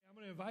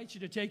invite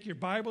you to take your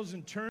Bibles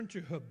and turn to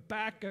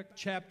Habakkuk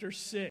chapter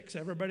 6.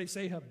 Everybody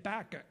say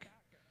Habakkuk.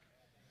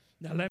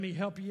 Now let me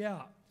help you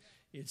out.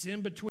 It's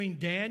in between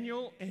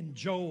Daniel and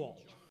Joel.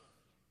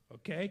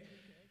 Okay?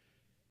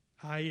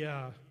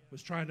 I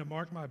was trying to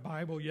mark my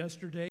Bible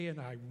yesterday and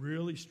I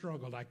really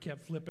struggled. I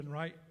kept flipping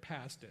right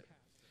past it.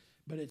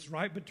 But it's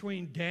right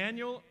between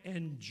Daniel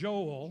and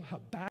Joel,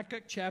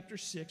 Habakkuk chapter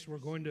 6. We're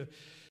going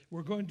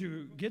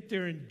to get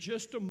there in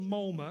just a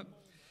moment.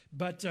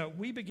 But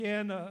we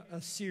began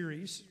a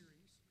series.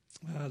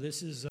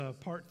 This is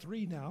part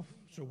 3 now.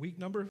 So week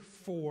number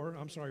 4.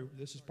 I'm sorry,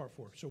 this is part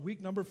 4. So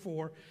week number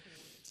 4,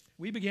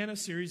 we began a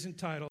series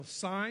entitled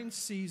Signs,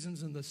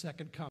 Seasons, and the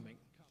Second Coming.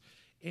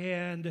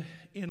 And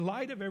in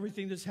light of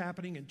everything that's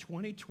happening in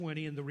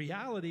 2020 and the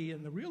reality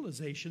and the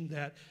realization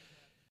that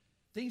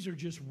things are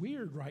just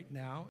weird right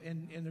now,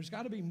 and there's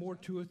got to be more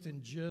to it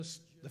than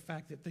just the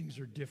fact that things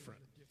are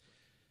different.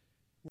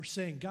 We're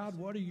saying, God,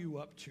 what are you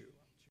up to?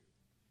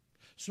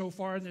 So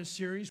far in this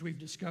series, we've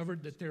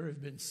discovered that there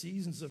have been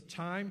seasons of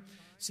time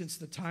since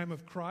the time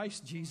of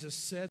Christ. Jesus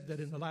said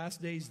that in the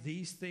last days,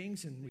 these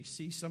things, and we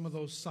see some of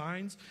those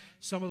signs.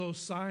 Some of those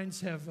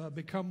signs have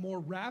become more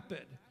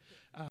rapid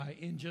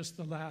in just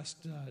the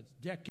last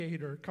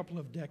decade or a couple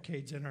of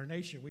decades in our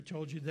nation. We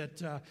told you that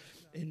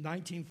in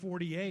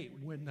 1948,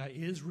 when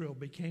Israel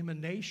became a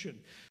nation,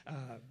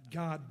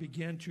 God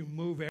began to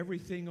move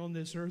everything on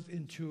this earth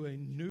into a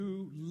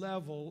new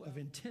level of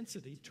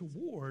intensity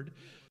toward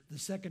the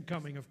second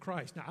coming of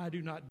Christ. Now, I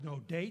do not know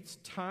dates,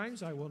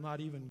 times. I will not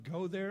even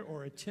go there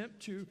or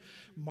attempt to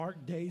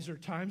mark days or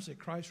times that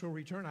Christ will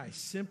return. I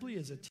simply,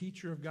 as a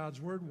teacher of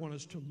God's Word, want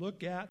us to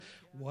look at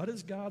what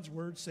does God's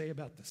Word say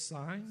about the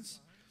signs,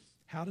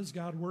 how does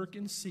God work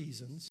in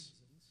seasons,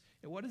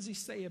 and what does He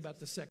say about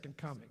the second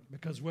coming?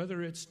 Because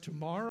whether it's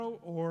tomorrow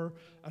or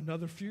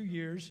another few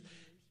years,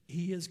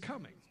 He is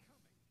coming.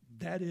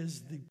 That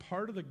is the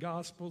part of the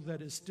gospel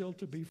that is still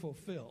to be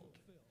fulfilled,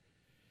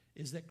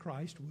 is that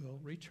Christ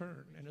will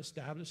return and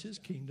establish His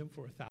kingdom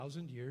for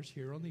 1,000 years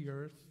here on the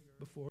earth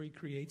before He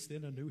creates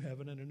then a new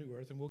heaven and a new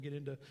earth. And we'll get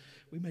into,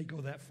 we may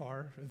go that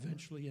far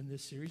eventually in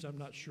this series, I'm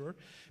not sure.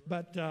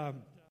 But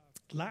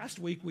last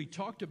week we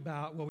talked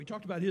about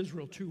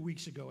Israel 2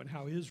 weeks ago and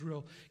how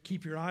Israel,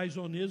 keep your eyes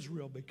on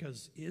Israel,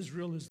 because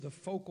Israel is the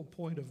focal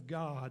point of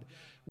God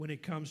when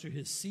it comes to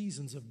His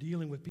seasons of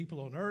dealing with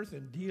people on earth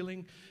and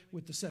dealing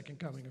with the second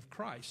coming of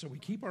Christ. So we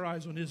keep our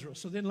eyes on Israel.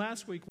 So then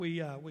last week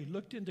we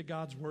looked into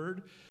God's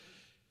Word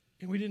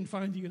and we didn't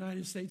find the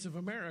United States of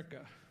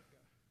America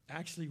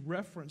actually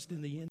referenced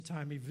in the end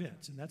time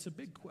events. And that's a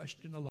big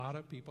question a lot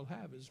of people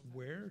have, is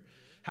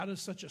how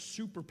does such a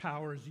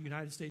superpower as the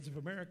United States of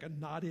America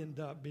not end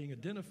up being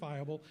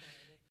identifiable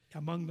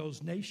among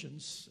those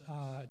nations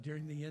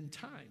during the end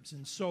times?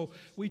 And so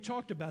we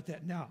talked about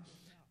that. Now,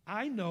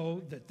 I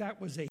know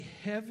that was a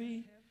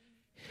heavy,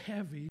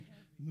 heavy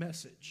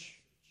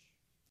message.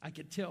 I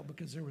could tell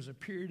because there was a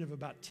period of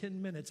about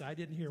 10 minutes I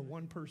didn't hear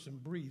one person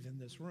breathe in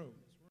this room.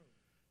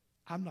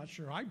 I'm not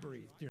sure I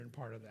breathed during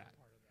part of that.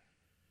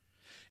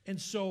 And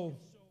so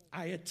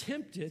I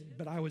attempted,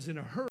 but I was in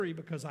a hurry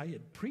because I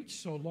had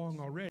preached so long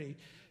already,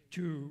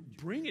 to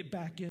bring it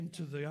back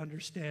into the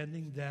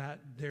understanding that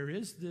there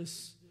is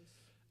this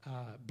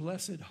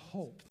blessed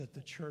hope that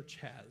the church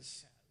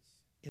has,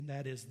 and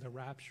that is the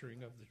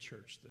rapturing of the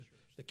church,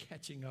 the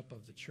catching up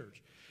of the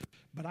church.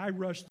 But I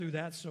rushed through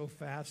that so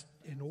fast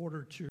in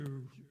order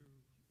to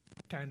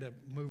kind of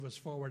move us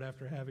forward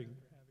after having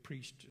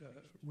preached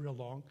real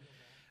long.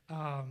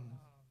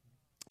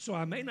 So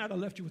I may not have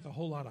left you with a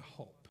whole lot of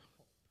hope.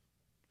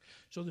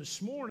 So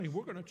this morning,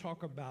 we're going to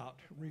talk about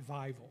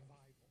revival.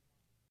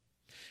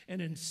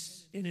 And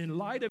in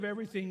light of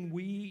everything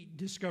we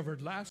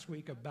discovered last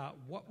week about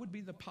what would be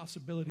the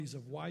possibilities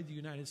of why the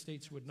United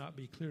States would not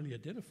be clearly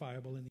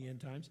identifiable in the end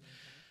times,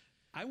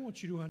 I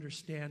want you to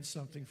understand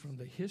something from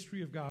the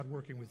history of God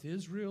working with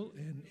Israel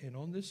and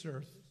on this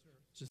earth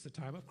since the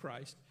time of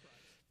Christ,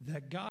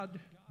 that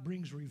God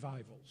brings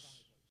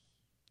revivals.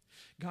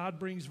 God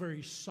brings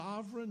very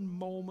sovereign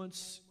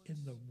moments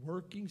in the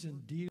workings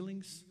and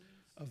dealings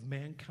of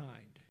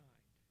mankind,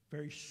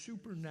 very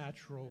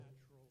supernatural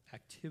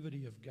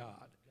activity of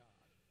God,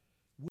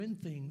 when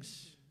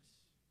things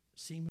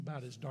seem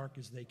about as dark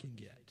as they can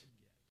get.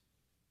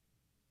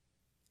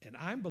 And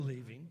I'm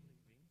believing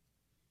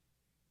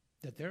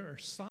that there are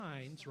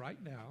signs right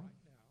now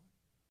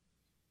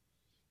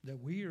that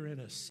we are in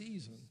a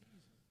season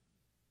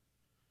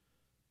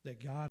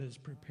that God is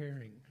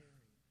preparing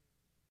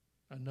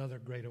another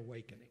great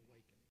awakening.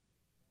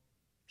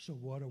 So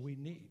what do we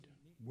need?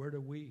 Where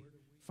do we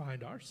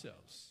find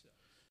ourselves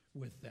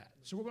with that?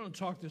 So we're going to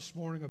talk this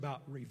morning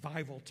about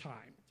revival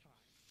time.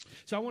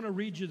 So I want to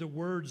read you the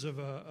words of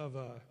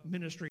a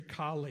ministry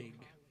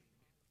colleague.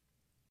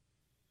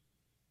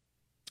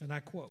 And I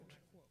quote.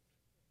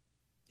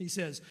 He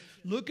says,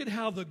 "Look at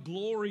how the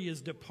glory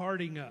is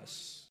departing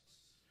us.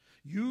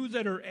 You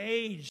that are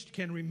aged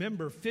can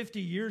remember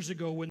 50 years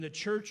ago when the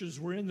churches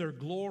were in their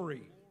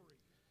glory.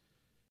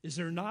 Is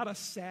there not a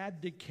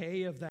sad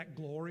decay of that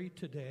glory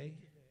today?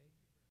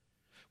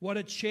 What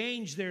a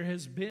change there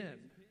has been.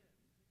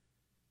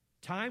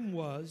 Time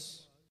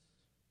was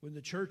when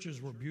the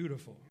churches were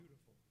beautiful.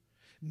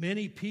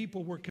 Many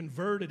people were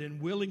converted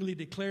and willingly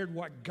declared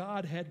what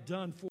God had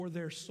done for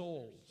their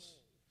souls.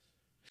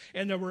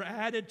 And there were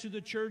added to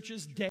the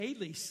churches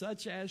daily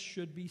such as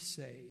should be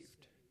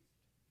saved.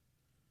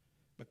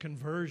 But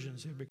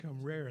conversions have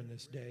become rare in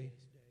this day.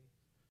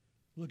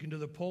 Look into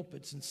the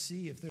pulpits and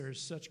see if there is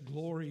such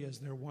glory as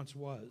there once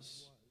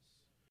was.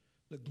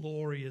 The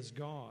glory is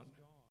gone.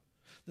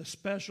 The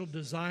special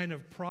design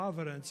of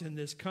providence in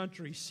this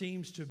country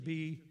seems to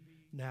be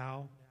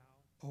now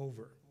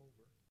over.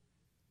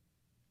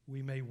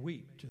 We may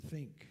weep to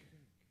think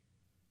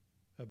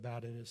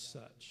about it as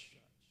such.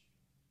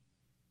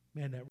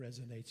 Man, that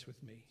resonates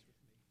with me.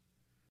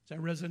 Does that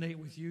resonate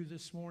with you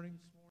this morning?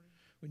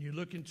 When you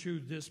look into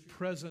this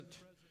present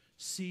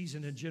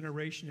season and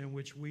generation in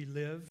which we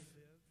live,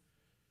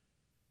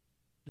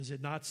 does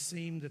it not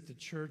seem that the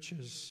church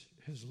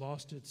has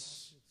lost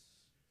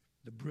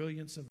the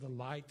brilliance of the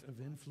light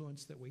of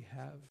influence that we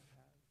have?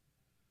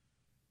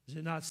 Does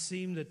it not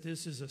seem that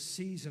this is a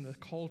season, a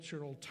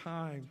cultural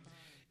time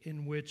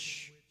in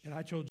which, and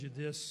I told you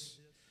this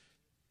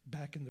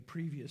back in the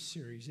previous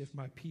series, if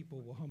my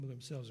people will humble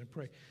themselves and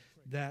pray,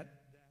 that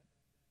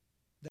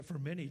for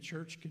many,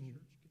 church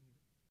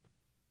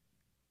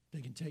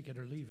they can take it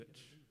or leave it.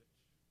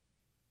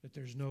 That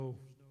there's no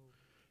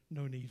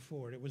need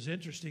for it. It was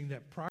interesting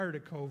that prior to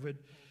COVID,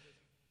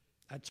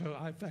 I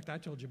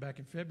told you back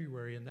in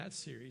February in that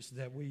series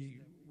that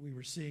we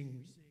were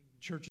seeing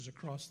churches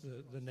across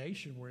the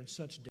nation were in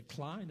such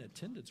decline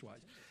attendance-wise.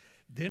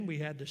 Then we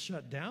had to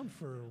shut down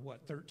for,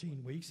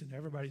 13 weeks, and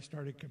everybody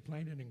started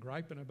complaining and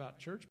griping about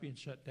church being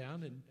shut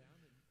down, and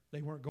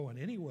they weren't going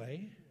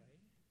anyway,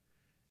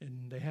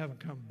 and they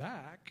haven't come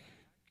back.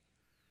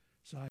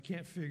 So I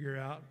can't figure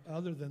out,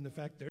 other than the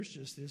fact there's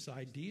just this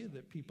idea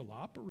that people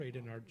operate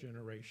in our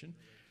generation,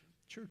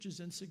 church is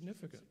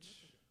insignificant.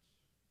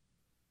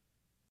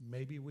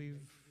 Maybe we've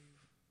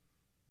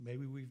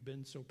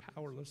been so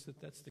powerless that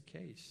that's the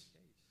case.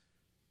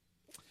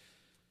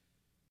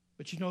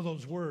 But you know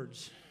those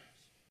words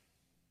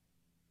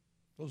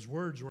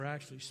were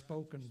actually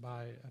spoken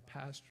by a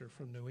pastor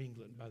from New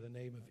England by the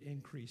name of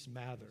Increase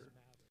Mather.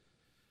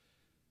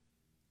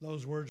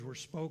 Those words were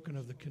spoken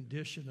of the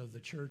condition of the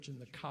church in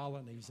the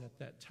colonies at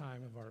that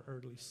time of our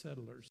early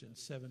settlers in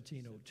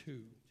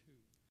 1702.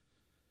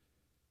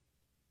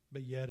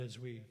 But yet, as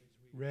we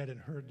read and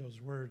heard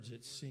those words,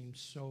 it seems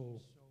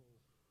so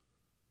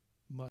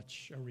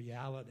much a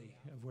reality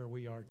of where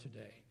we are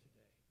today.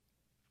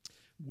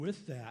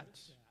 With that,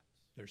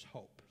 there's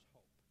hope.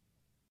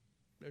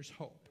 There's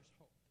hope.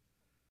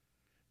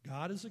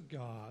 God is a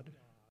God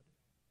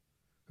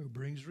who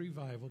brings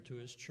revival to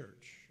his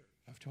church.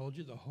 I've told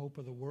you the hope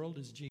of the world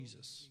is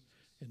Jesus,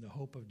 and the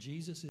hope of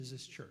Jesus is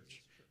his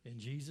church. And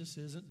Jesus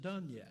isn't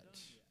done yet,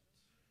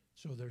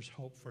 so there's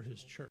hope for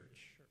his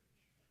church.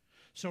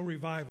 So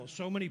revival,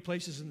 so many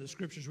places in the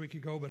scriptures we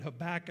could go, but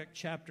Habakkuk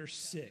chapter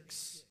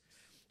 6.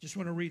 Just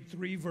want to read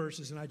 3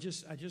 verses, and I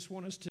just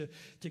want us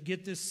to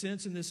get this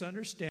sense and this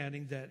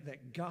understanding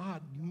that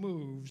God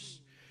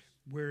moves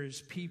where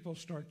his people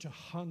start to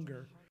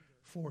hunger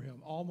for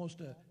him,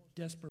 almost a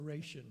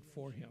desperation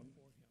for him.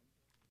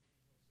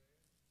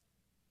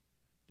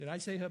 Did I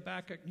say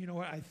Habakkuk? You know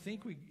what? I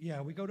think we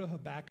go to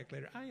Habakkuk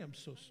later. I am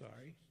so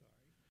sorry.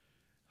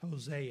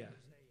 Hosea.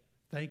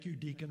 Thank you,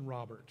 Deacon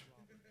Robert.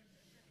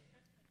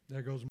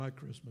 There goes my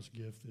Christmas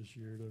gift this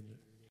year, doesn't it?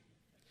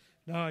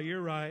 No,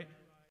 you're right.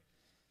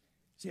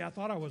 See, I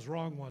thought I was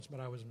wrong once, but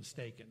I was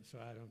mistaken, so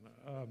I don't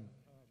know.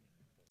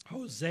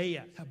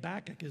 Hosea.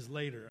 Habakkuk is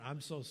later.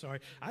 I'm so sorry.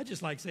 I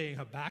just like saying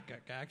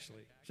Habakkuk,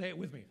 actually. Say it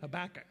with me.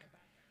 Habakkuk.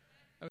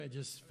 I mean, it's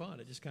just fun.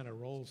 It just kind of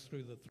rolls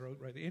through the throat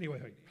right there. Anyway,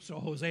 so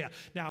Hosea.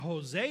 Now,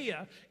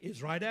 Hosea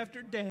is right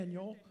after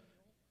Daniel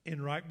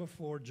and right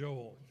before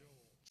Joel.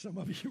 Some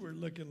of you were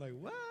looking like,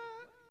 what?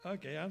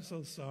 Okay, I'm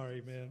so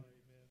sorry, man.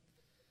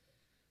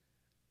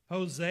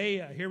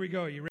 Hosea. Here we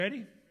go. You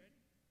ready?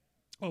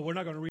 Oh, we're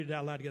not going to read it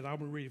out loud together. I'm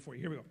going to read it for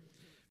you. Here we go.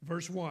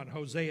 Verse 1,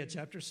 Hosea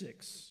chapter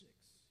 6.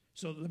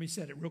 So let me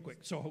set it real quick.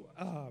 So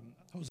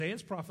Hosea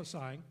is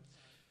prophesying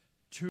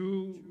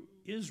to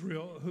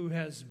Israel, who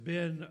has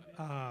been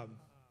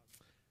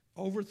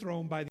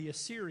overthrown by the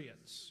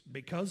Assyrians.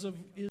 Because of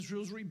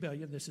Israel's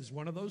rebellion, this is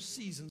one of those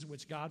seasons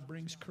which God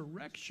brings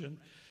correction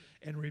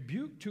and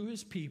rebuke to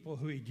his people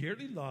who he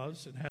dearly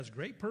loves and has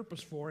great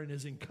purpose for and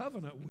is in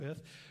covenant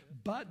with,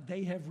 but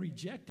they have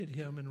rejected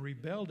him and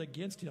rebelled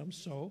against him.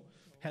 So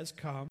has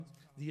come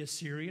the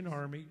Assyrian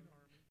army.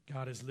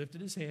 God has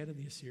lifted his hand, and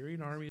the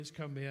Assyrian army has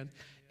come in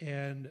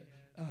and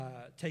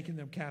taken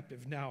them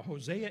captive. Now,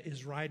 Hosea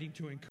is writing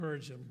to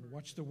encourage them.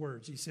 Watch the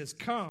words. He says,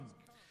 "Come,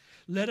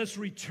 let us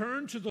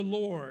return to the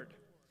Lord.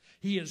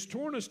 He has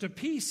torn us to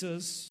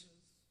pieces,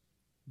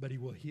 but he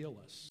will heal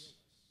us.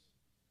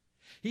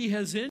 He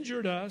has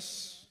injured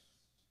us,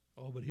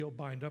 but he'll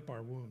bind up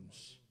our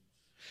wounds.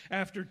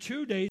 After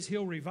 2 days,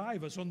 he'll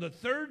revive us. On the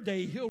third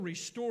day, he'll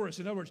restore us.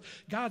 In other words,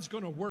 God's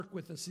going to work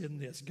with us in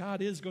this.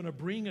 God is going to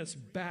bring us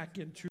back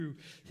into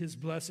his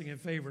blessing and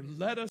favor.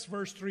 Let us,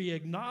 verse 3,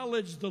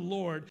 acknowledge the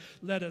Lord.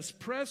 Let us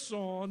press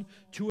on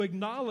to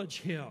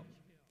acknowledge him.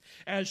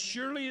 As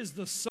surely as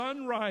the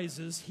sun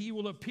rises, he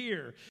will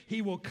appear.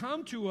 He will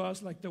come to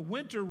us like the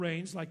winter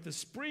rains, like the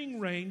spring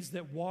rains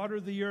that water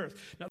the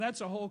earth. Now,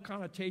 that's a whole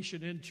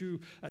connotation into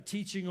a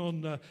teaching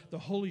on the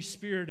Holy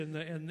Spirit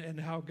and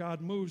how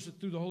God moves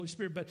through the Holy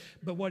Spirit.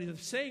 But what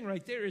he's saying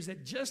right there is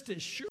that just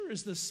as sure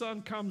as the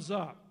sun comes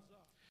up,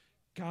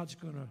 God's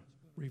going to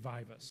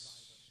revive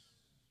us.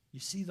 You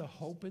see the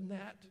hope in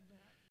that?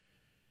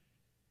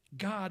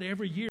 God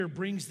every year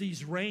brings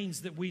these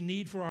rains that we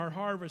need for our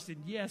harvest.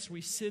 And yes, we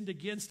sinned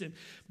against him.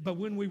 But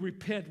when we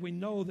repent, we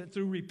know that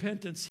through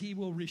repentance, he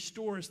will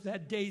restore us.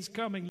 That day's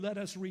coming. Let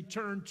us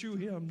return to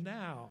him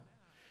now,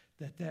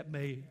 that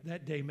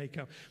day may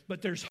come.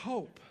 But there's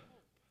hope.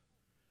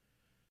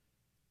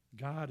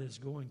 God is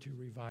going to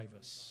revive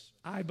us.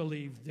 I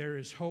believe there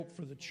is hope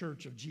for the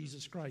church of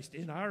Jesus Christ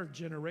in our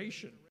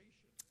generation.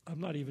 I'm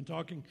not even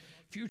talking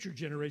future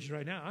generation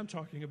right now. I'm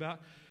talking about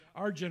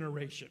our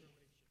generation.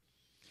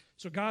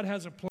 So God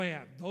has a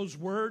plan. Those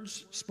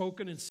words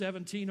spoken in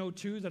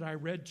 1702 that I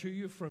read to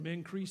you from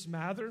Increase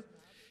Mather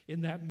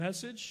in that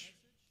message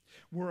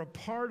were a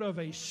part of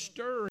a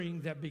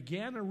stirring that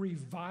began a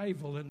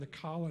revival in the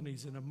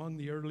colonies and among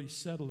the early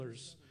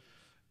settlers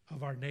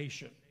of our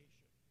nation.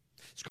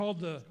 It's called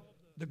the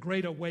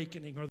Great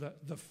Awakening, or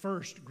the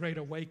First Great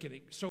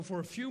Awakening. So for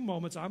a few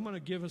moments, I'm going to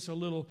give us a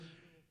little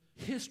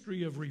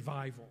history of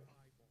revival,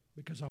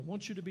 because I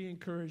want you to be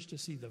encouraged to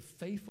see the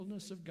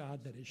faithfulness of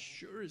God, that as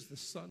sure as the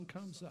sun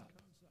comes up,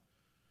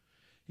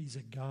 he's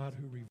a God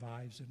who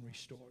revives and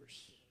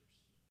restores.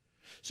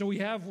 So we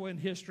have one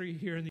history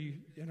here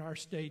in our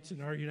states,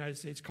 in our United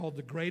States, called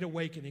the Great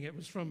Awakening. It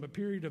was from a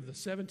period of the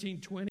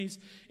 1720s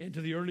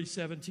into the early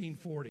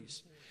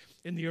 1740s.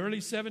 In the early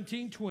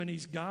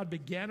 1720s, God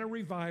began a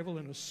revival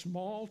in a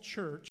small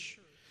church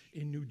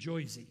in New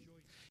Jersey.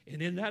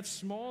 And in that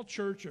small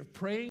church of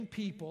praying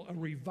people, a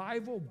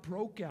revival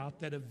broke out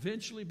that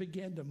eventually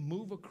began to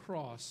move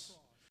across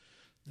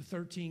the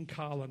 13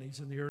 colonies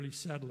and the early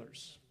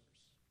settlers.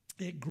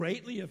 It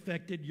greatly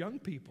affected young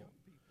people.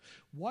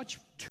 Watch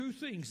two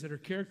things that are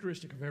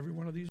characteristic of every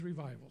one of these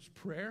revivals: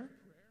 prayer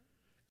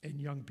and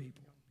young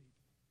people.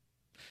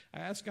 I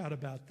asked God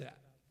about that.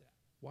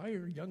 Why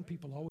are young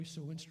people always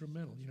so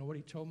instrumental? You know what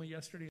he told me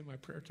yesterday in my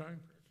prayer time?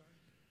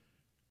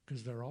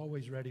 Because they're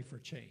always ready for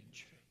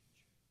change.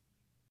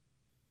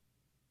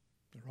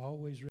 They're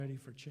always ready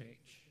for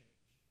change.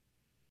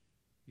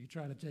 You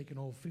try to take an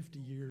old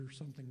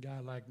 50-year-something guy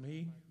like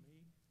me,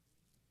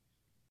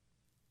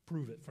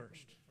 prove it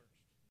first.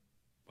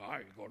 I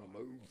ain't going to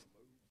move.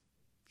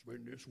 It's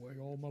been this way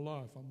all my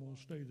life. I'm going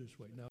to stay this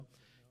way. No,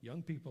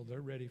 young people,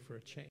 they're ready for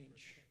a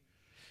change.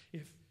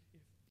 If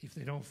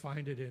they don't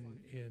find it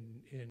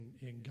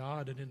in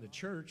God and in the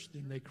church,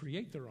 then they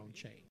create their own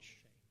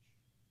change.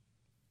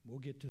 We'll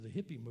get to the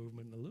hippie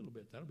movement in a little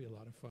bit. That'll be a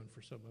lot of fun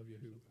for some of you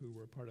who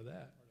were a part of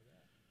that.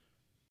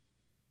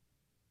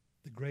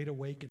 The Great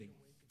Awakening,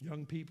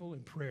 young people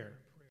and prayer.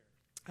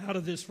 Out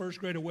of this first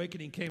Great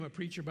Awakening came a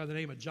preacher by the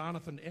name of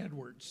Jonathan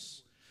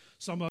Edwards.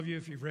 Some of you,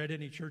 if you've read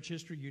any church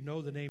history, you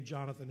know the name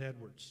Jonathan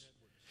Edwards.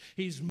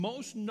 He's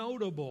most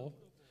notable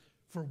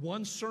for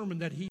one sermon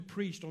that he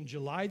preached on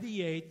July the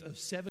 8th of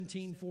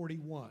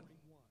 1741.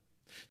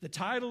 The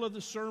title of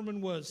the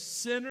sermon was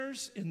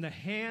 "Sinners in the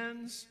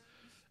Hands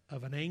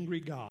of an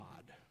Angry God."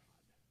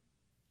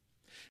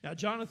 Now,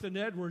 Jonathan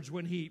Edwards,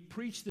 when he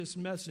preached this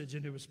message,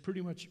 and it was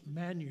pretty much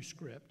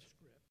manuscript,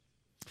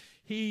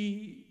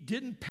 he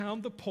didn't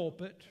pound the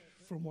pulpit,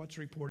 from what's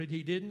reported.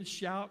 He didn't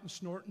shout and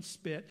snort and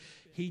spit.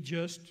 He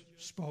just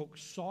spoke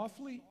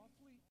softly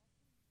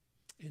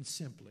and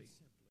simply.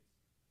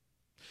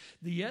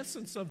 The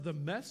essence of the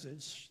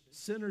message,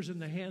 "Sinners in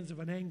the Hands of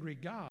an Angry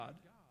God,"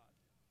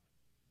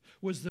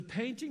 was the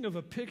painting of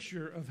a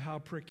picture of how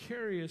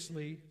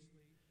precariously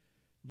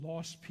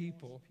lost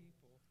people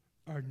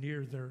are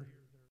near their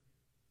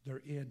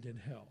end in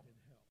hell.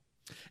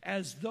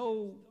 As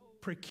though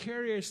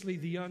precariously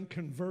the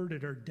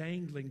unconverted are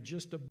dangling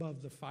just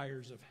above the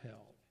fires of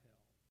hell.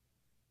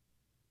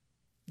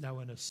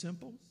 Now, in a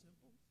simple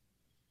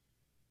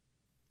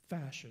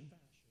fashion,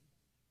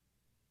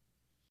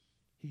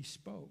 he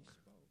spoke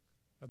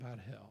about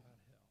hell.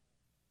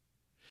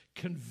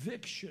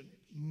 Conviction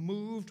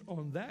moved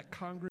on that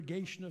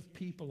congregation of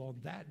people on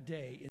that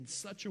day in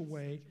such a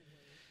way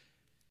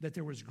that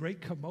there was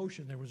great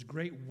commotion, there was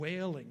great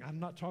wailing.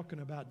 I'm not talking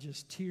about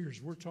just tears.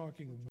 We're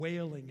talking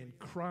wailing and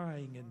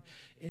crying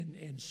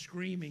and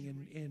screaming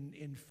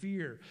in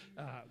fear.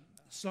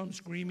 Some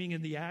screaming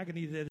in the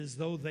agony that as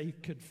though they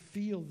could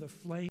feel the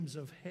flames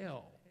of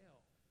hell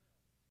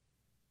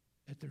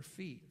at their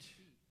feet.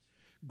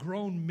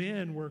 Grown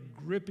men were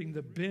gripping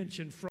the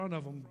bench in front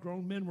of them.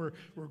 Grown men were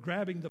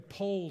grabbing the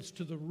poles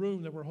to the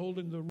room that were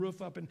holding the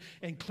roof up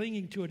and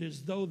clinging to it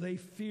as though they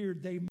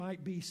feared they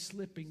might be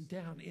slipping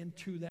down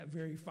into that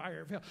very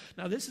fire of hell.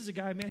 Now, this is a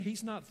guy, man,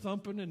 he's not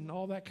thumping and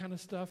all that kind of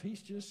stuff.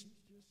 He's just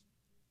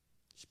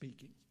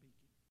speaking.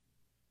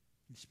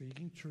 He's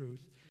speaking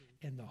truth.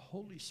 And the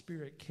Holy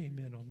Spirit came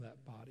in on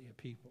that body of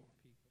people.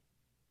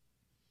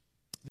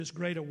 This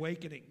great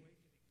awakening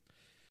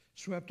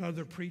swept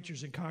other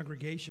preachers and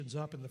congregations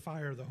up in the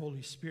fire of the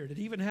Holy Spirit. It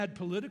even had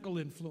political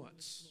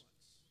influence.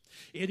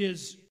 It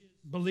is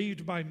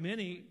believed by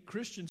many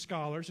Christian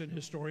scholars and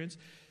historians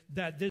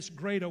that this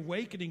great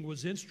awakening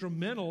was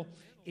instrumental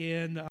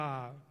in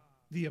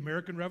the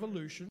American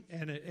Revolution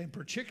and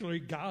particularly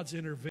God's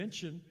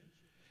intervention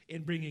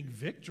in bringing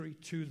victory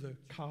to the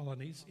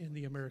colonies in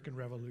the American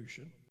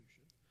Revolution,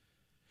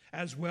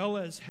 as well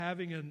as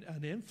having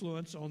an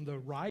influence on the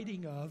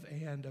writing of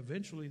and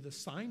eventually the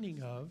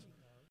signing of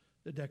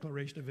the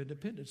Declaration of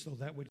Independence, though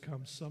that would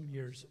come some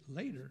years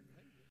later.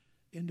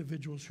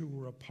 Individuals who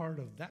were a part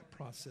of that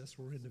process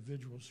were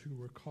individuals who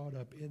were caught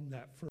up in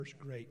that first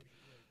great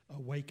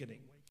awakening.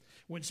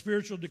 When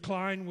spiritual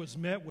decline was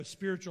met with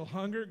spiritual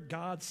hunger,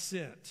 God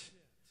sent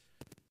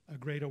a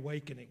great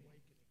awakening.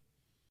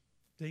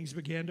 Things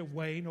began to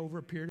wane over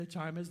a period of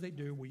time as they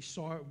do. We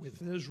saw it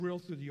with Israel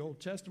through the Old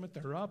Testament.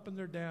 They're up and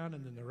they're down,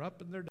 and then they're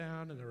up and they're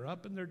down, and they're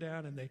up and they're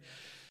down, and they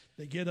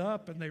get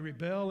up and they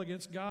rebel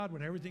against God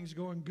when everything's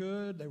going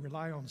good. They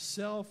rely on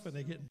self and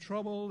they get in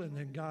trouble, and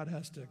then God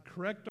has to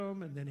correct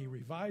them, and then he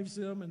revives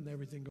them, and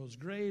everything goes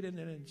great, and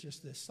then it's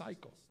just this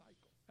cycle.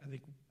 I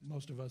think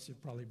most of us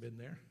have probably been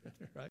there,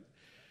 right?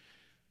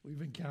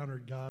 We've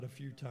encountered God a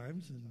few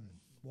times and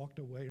walked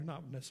away, or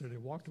not necessarily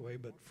walked away,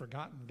 but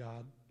forgotten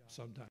God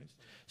sometimes.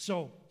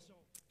 So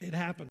it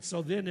happened.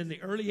 So then in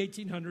the early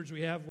 1800s,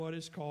 we have what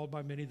is called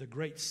by many the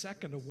Great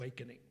Second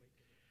Awakening.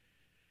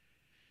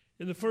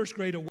 In the first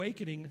Great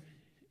Awakening,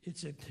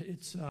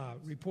 it's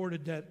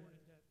reported that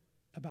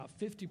about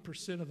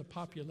 50% of the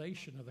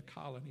population of the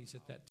colonies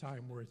at that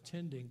time were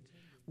attending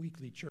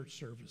weekly church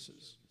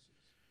services.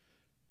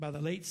 By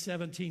the late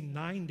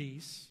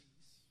 1790s,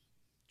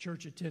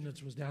 church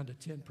attendance was down to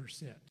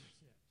 10%.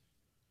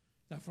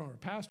 Now, for our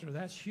pastor,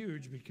 that's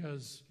huge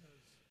because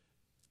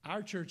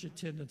our church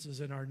attendances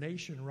in our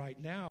nation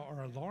right now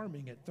are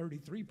alarming at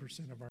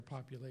 33% of our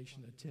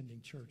population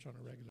attending church on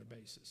a regular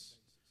basis.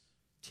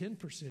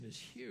 10% is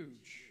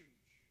huge.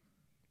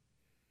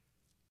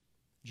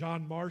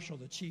 John Marshall,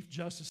 the Chief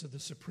Justice of the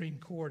Supreme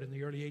Court in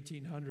the early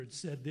 1800s,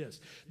 said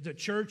this: "The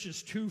church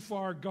is too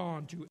far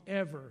gone to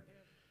ever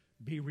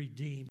be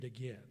redeemed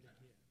again."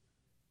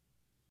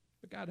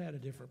 But God had a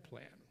different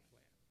plan.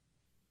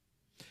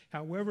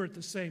 However, at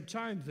the same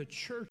time, the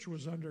church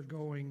was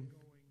undergoing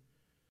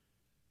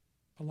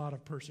a lot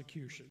of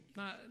persecution.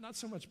 Not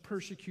so much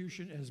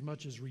persecution as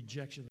much as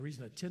rejection. The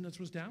reason attendance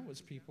was down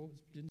was people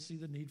didn't see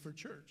the need for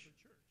church.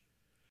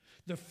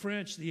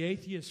 The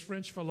atheist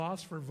French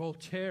philosopher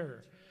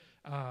Voltaire,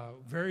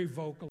 very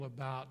vocal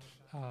about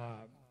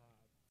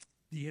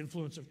the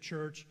influence of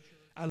church.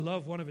 I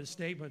love one of his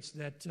statements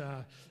that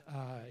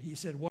he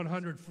said,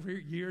 100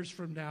 years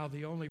from now,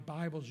 the only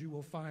Bibles you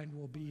will find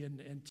will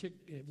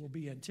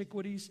be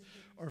antiquities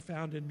or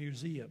found in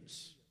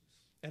museums.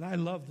 And I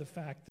love the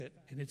fact that,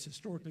 and it's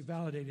historically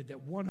validated,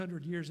 that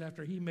 100 years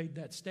after he made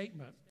that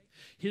statement,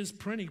 his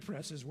printing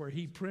presses where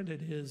he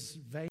printed his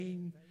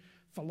vain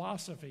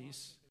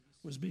philosophies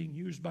was being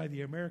used by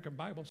the American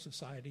Bible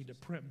Society to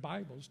print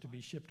Bibles to be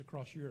shipped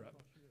across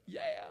Europe.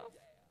 Yeah.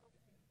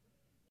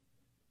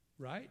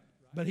 Right?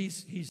 But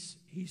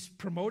he's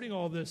promoting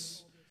all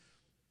this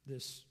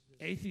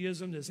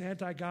atheism, this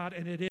anti-God,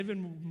 and it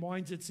even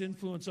winds its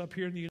influence up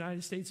here in the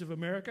United States of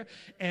America,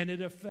 and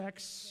it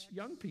affects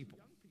young people.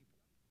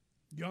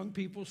 Young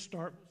people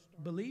start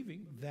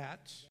believing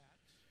that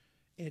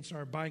and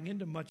start buying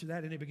into much of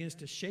that, and it begins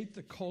to shape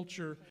the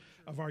culture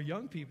of our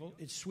young people.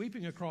 It's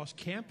sweeping across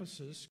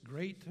campuses,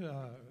 great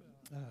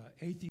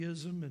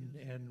atheism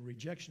and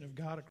rejection of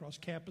God across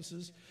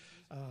campuses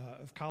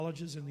of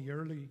colleges in the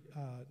early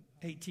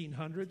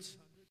 1800s.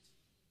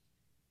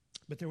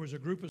 But there was a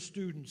group of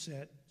students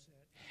at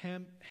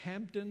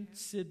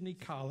Hampton-Sydney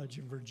College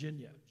in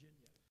Virginia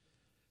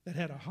that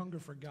had a hunger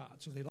for God.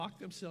 So they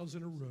locked themselves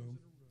in a room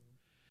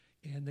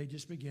and they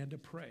just began to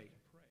pray.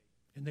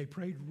 And they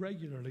prayed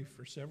regularly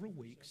for several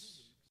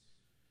weeks.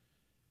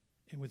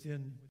 And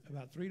within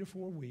about 3 to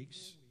 4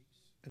 weeks,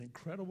 an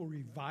incredible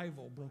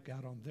revival broke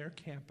out on their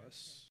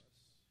campus.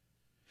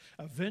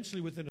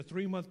 Eventually, within a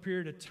 3-month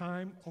period of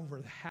time,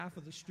 over half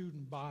of the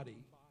student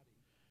body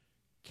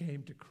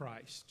came to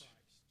Christ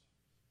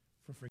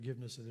for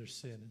forgiveness of their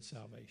sin and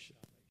salvation.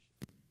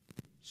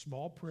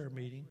 Small prayer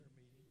meeting,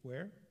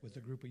 where? With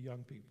a group of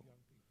young people.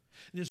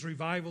 This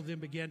revival then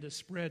began to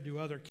spread to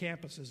other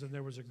campuses, and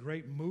there was a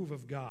great move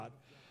of God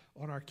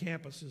on our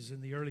campuses in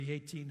the early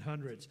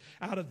 1800s.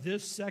 Out of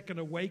this second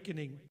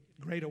awakening,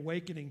 great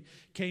awakening,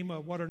 came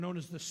what are known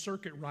as the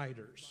circuit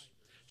riders.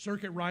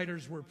 Circuit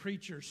riders were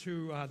preachers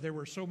who, there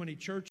were so many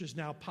churches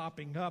now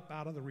popping up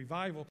out of the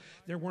revival.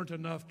 There weren't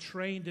enough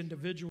trained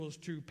individuals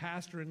to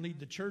pastor and lead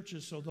the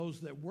churches, so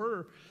those that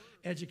were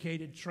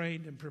educated,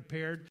 trained, and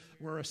prepared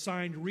were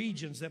assigned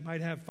regions that might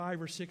have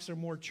 5 or 6 or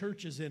more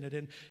churches in it.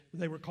 And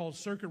they were called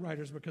circuit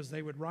riders because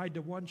they would ride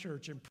to one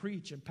church and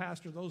preach and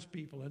pastor those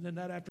people. And then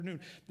that afternoon,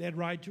 they'd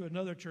ride to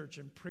another church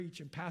and preach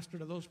and pastor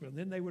to those people. And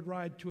then they would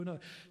ride to another.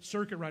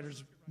 Circuit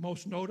riders,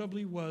 most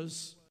notably,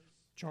 was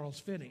Charles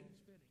Finney,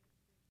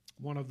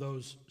 one of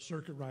those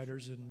circuit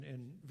riders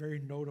and very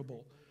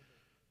notable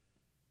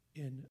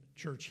in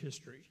church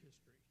history.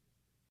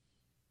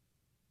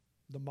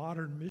 The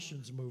modern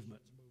missions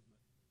movement,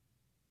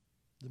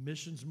 the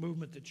missions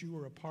movement that you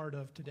are a part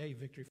of today,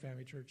 Victory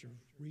Family Church, of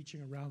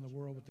reaching around the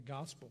world with the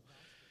gospel,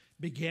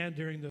 began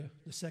during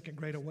the Second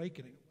Great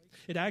Awakening.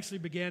 It actually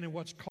began in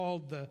what's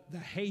called the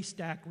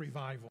Haystack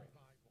Revival.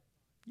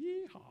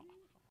 Yeehaw.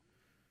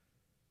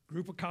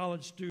 Group of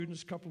college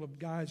students, a couple of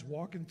guys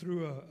walking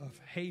through a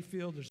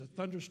hayfield. There's a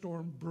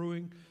thunderstorm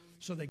brewing.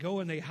 So they go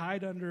and they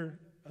hide under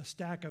a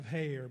stack of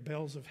hay or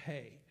bales of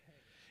hay.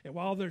 And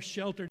while they're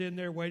sheltered in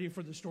there waiting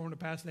for the storm to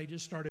pass, they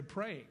just started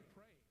praying.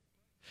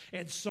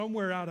 And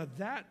somewhere out of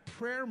that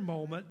prayer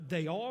moment,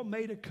 they all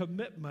made a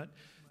commitment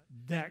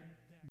that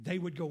they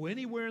would go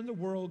anywhere in the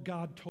world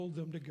God told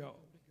them to go.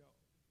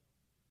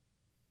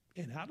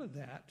 And out of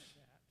that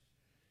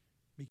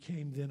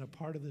became then a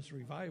part of this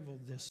revival,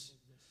 this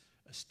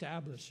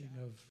establishing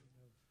of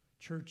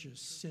churches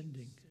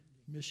sending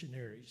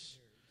missionaries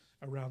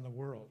around the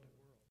world.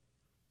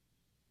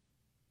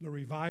 The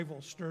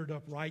revival stirred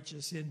up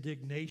righteous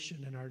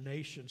indignation in our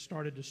nation,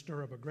 started to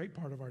stir up a great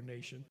part of our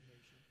nation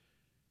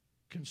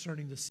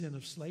concerning the sin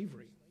of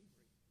slavery.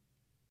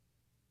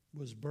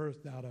 Was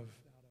birthed out of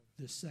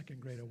this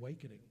Second Great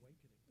Awakening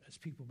as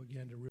people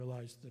began to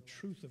realize the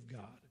truth of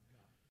God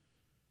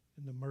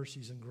and the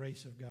mercies and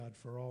grace of God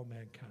for all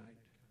mankind.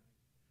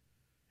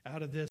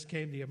 Out of this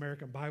came the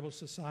American Bible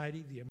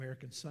Society, the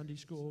American Sunday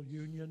School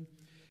Union,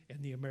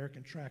 and the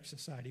American Tract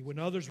Society. When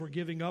others were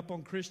giving up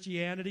on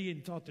Christianity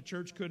and thought the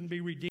church couldn't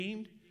be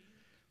redeemed,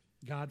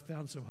 God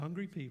found some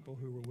hungry people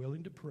who were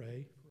willing to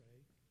pray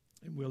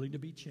and willing to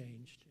be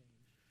changed,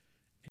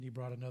 and He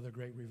brought another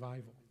great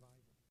revival.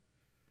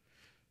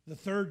 The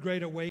Third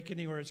Great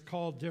Awakening, or it's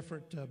called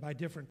by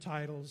different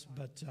titles,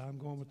 but I'm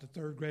going with the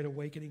Third Great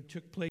Awakening,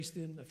 took place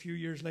then a few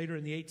years later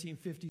in the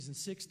 1850s and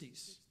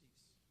 60s.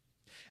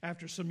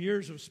 After some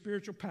years of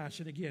spiritual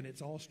passion, again,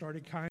 it's all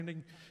started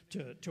kind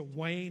of to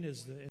wane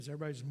as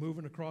everybody's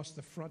moving across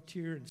the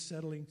frontier and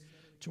settling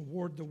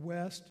toward the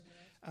west.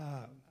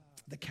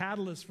 The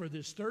catalyst for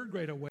this Third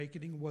Great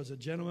Awakening was a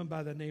gentleman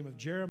by the name of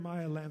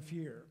Jeremiah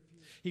Lanphier.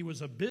 He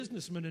was a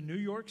businessman in New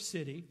York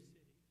City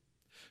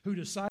who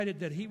decided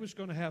that he was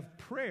going to have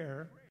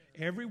prayer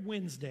every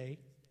Wednesday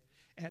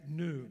at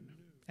noon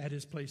at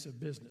his place of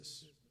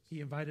business. He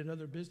invited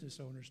other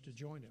business owners to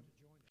join him.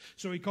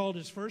 So he called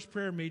his first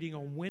prayer meeting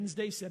on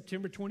Wednesday,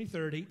 September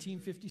 23rd,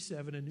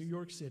 1857 in New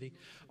York City.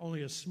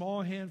 Only a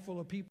small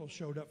handful of people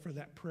showed up for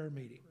that prayer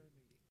meeting.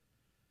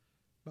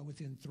 But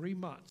within 3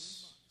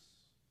 months,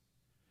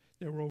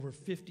 there were over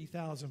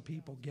 50,000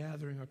 people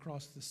gathering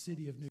across the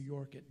city of New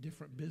York at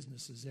different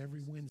businesses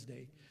every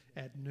Wednesday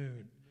at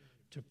noon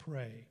to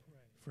pray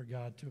for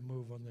God to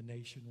move on the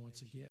nation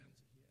once again.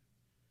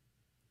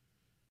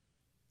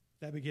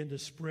 That began to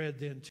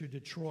spread then to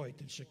Detroit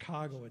and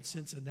Chicago and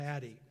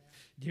Cincinnati.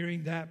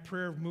 During that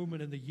prayer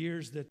movement in the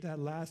years that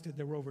lasted,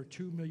 there were over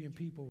 2 million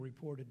people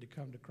reported to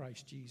come to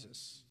Christ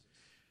Jesus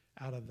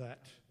out of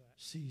that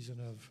season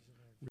of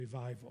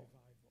revival.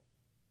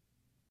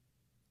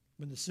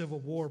 When the Civil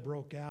War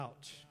broke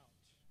out,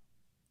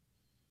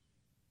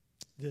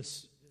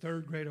 this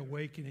Third Great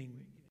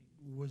Awakening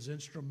was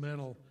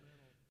instrumental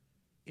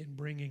in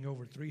bringing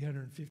over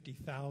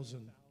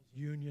 350,000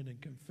 Union and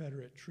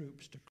Confederate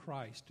troops to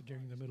Christ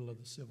during the middle of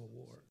the Civil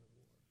War.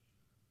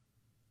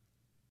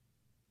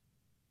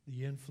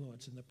 The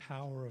influence and the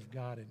power of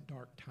God in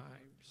dark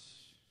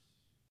times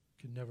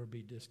can never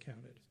be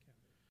discounted.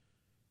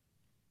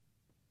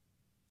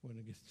 When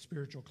the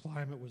spiritual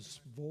climate was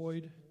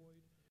void,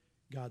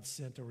 God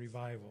sent a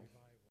revival.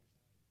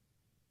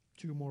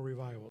 2 more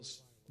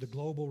revivals. The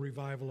global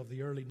revival of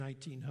the early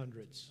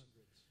 1900s.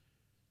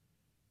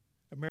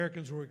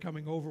 Americans were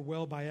becoming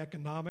overwhelmed by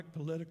economic,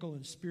 political,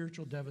 and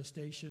spiritual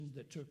devastation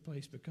that took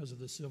place because of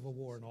the Civil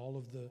War and all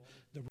of the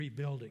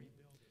rebuilding.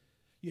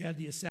 You had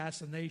the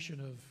assassination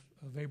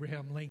of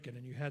Abraham Lincoln,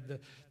 and you had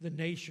the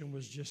nation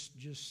was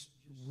just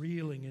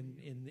reeling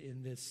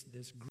in this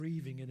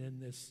grieving and in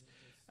this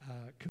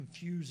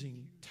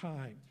confusing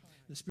time.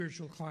 The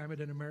spiritual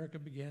climate in America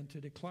began to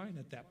decline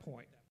at that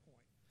point.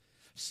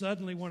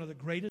 Suddenly, one of the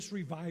greatest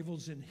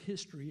revivals in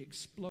history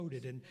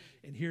exploded,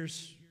 and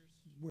here's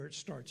where it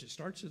starts. It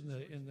starts in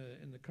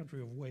the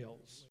country of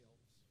Wales.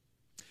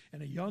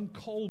 And a young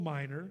coal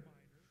miner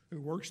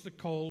who works the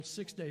coal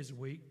 6 days a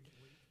week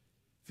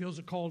feels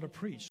a call to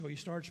preach. So he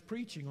starts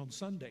preaching on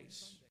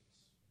Sundays.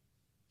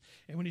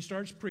 And when he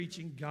starts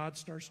preaching, God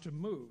starts to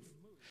move.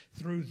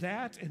 Through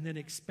that, and then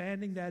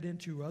expanding that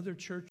into other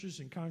churches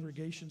and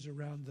congregations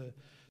around the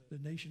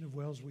nation of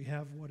Wales, we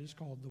have what is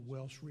called the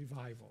Welsh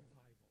Revival.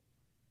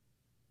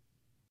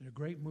 And a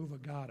great move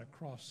of God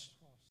across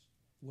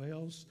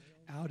Wales,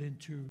 out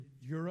into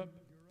Europe,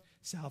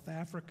 South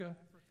Africa,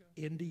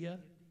 India,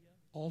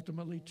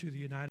 ultimately to the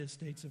United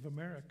States of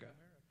America.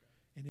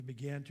 And it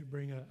began to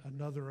bring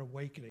another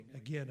awakening.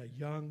 Again, a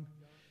young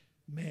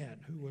man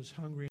who was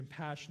hungry and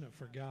passionate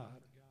for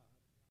God.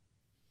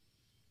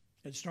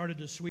 It started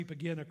to sweep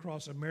again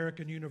across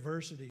American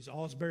universities.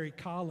 Osbury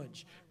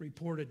College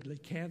reportedly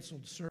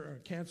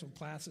canceled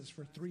classes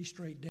for 3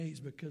 straight days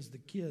because the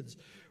kids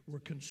were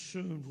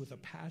consumed with a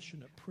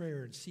passionate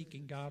prayer and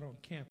seeking God on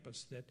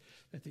campus that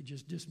they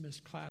just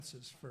dismissed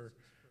classes for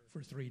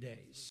 3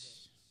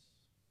 days.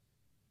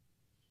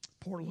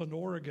 Portland,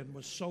 Oregon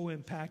was so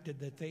impacted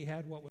that they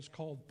had what was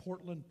called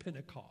Portland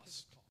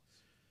Pentecost.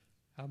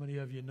 How many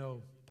of you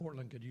know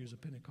Portland could use a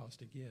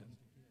Pentecost again?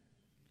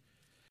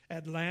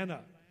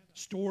 Atlanta,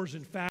 stores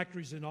and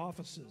factories and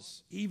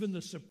offices. Even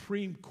the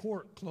Supreme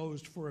Court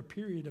closed for a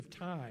period of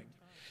time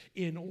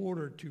in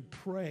order to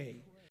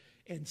pray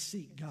and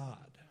seek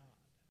God.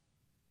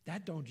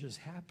 That don't just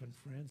happen,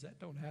 friends. That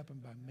don't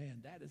happen by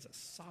man. That is a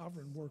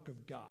sovereign work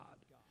of God.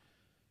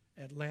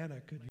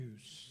 Atlanta could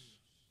use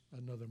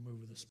another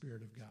move of the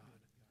Spirit of God.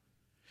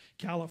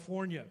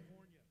 California,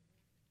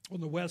 on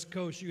the West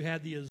Coast, you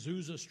had the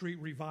Azusa Street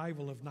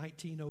Revival of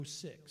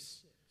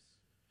 1906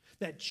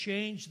 that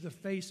changed the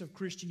face of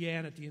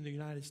Christianity in the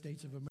United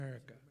States of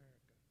America.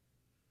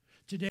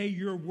 Today,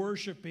 you're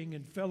worshiping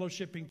and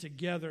fellowshipping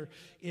together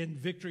in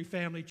Victory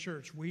Family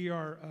Church. We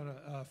are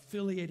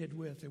affiliated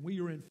with, and we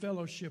are in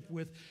fellowship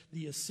with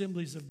the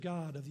Assemblies of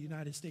God of the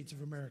United States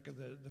of America,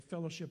 the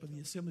fellowship of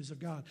the Assemblies of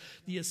God.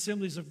 The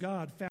Assemblies of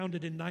God,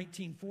 founded in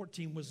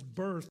 1914, was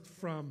birthed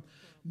from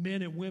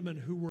men and women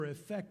who were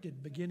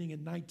affected beginning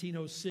in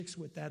 1906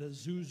 with that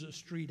Azusa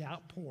Street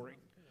outpouring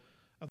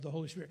of the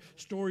Holy Spirit.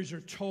 Stories are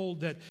told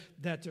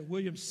that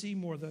William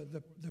Seymour,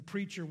 the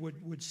preacher,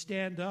 would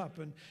stand up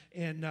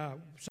and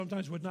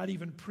sometimes would not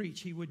even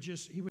preach. He would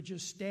just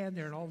stand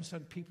there, and all of a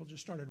sudden people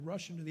just started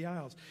rushing to the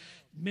aisles.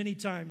 Many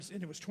times,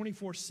 and it was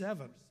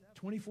 24/7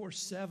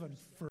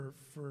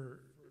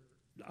 for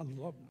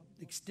a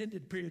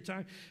extended period of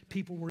time.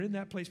 People were in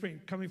that place praying,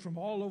 coming from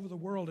all over the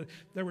world. And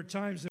there were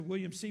times that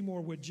William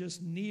Seymour would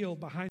just kneel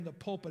behind the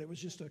pulpit. It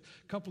was just a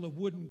couple of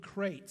wooden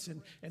crates,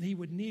 and he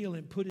would kneel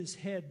and put his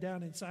head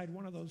down inside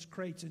one of those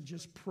crates and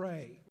just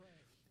pray.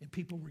 And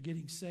people were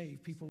getting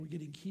saved. People were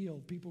getting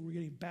healed. People were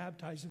getting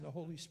baptized in the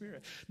Holy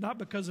Spirit. Not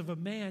because of a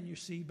man, you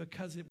see,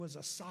 because it was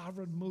a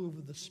sovereign move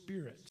of the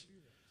Spirit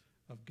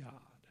of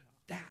God.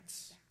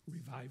 That's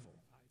revival.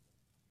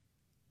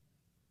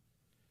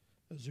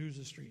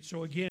 Azusa Street.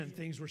 So again,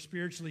 things were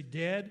spiritually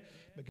dead,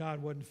 but God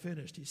wasn't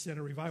finished. He sent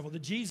a revival. The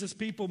Jesus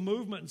People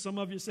movement, and some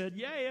of you said,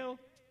 Yale.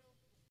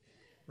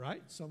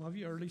 Right? Some of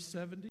you, early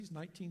 70s,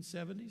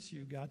 1970s,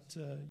 you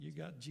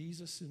got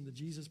Jesus in the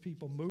Jesus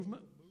People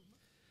movement.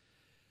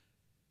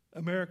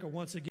 America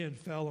once again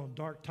fell on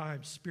dark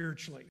times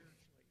spiritually.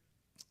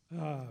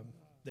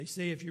 They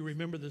say if you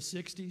remember the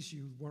 60s,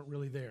 you weren't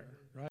really there,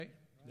 right?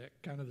 That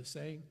kind of the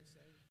saying.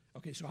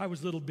 Okay, so I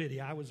was little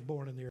bitty. I was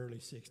born in the early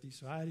 60s,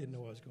 so I didn't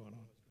know what was going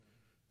on.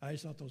 I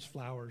just thought those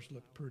flowers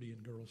looked pretty in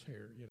girls'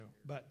 hair, you know.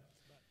 But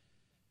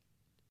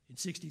in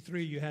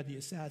 63, you had the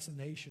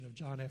assassination of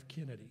John F.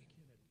 Kennedy.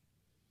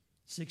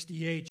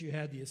 68, you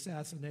had the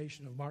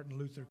assassination of Martin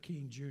Luther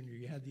King Jr.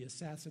 You had the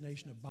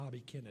assassination of Bobby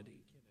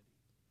Kennedy.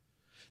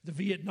 The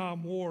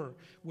Vietnam War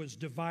was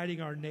dividing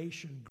our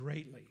nation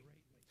greatly.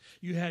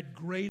 You had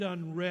great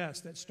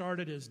unrest that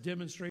started as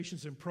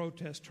demonstrations and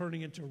protests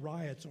turning into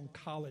riots on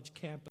college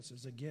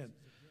campuses, again,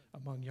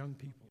 among young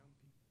people.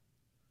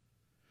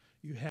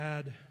 You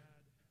had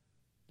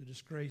the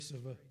disgrace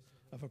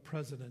of a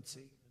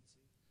presidency.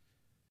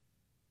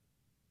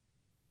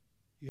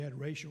 You had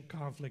racial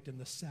conflict in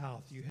the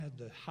South. You had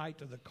the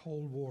height of the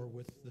Cold War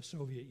with the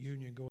Soviet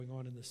Union going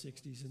on in the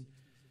 60s. And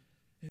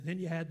then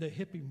you had the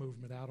hippie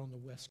movement out on the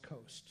West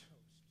Coast,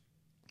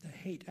 the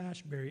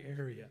Haight-Ashbury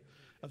area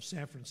of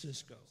San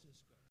Francisco.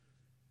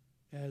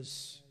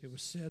 As it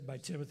was said by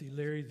Timothy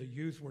Leary, the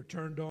youth were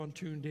turned on,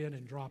 tuned in,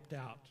 and dropped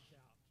out.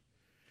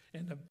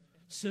 And the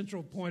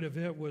central point of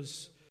it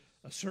was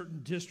a certain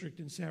district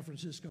in San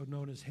Francisco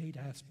known as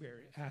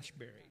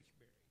Haight-Ashbury.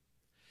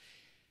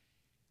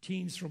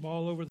 Teens from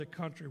all over the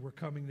country were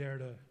coming there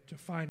to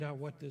find out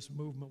what this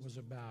movement was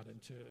about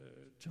and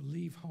to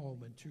leave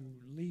home and to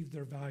leave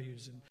their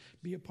values and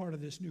be a part of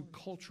this new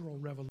cultural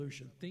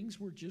revolution. Things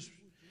were just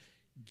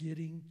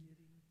getting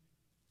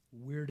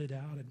weirded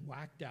out and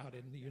whacked out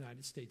in the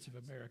United States of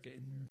America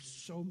in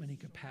so many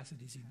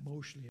capacities,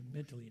 emotionally and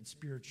mentally and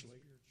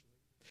spiritually.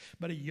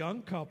 But a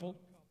young couple,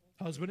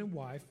 husband and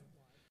wife,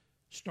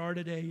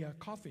 started a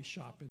coffee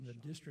shop in the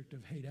district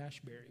of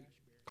Haight-Ashbury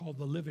called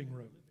The Living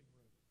Room.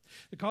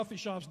 The coffee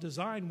shop's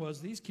design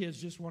was these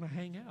kids just want to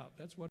hang out.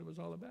 That's what it was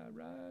all about,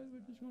 right?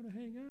 We just want to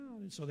hang out.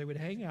 And so they would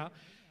hang out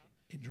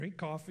and drink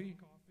coffee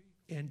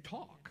and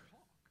talk.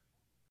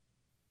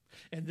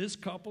 And this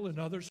couple and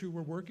others who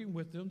were working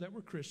with them that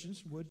were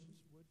Christians would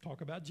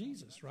talk about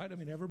Jesus, right? I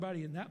mean,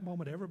 everybody in that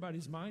moment,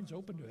 everybody's mind's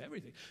open to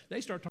everything.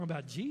 They start talking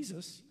about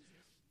Jesus.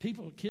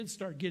 Kids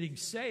start getting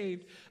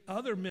saved.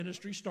 Other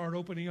ministries start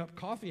opening up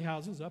coffee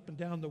houses up and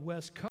down the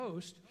West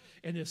Coast.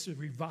 And this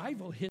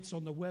revival hits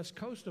on the West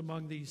Coast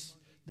among the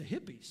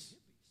hippies.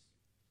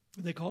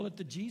 They call it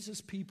the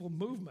Jesus People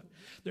movement.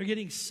 They're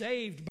getting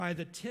saved by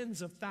the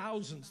tens of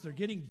thousands. They're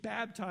getting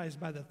baptized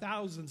by the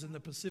thousands in the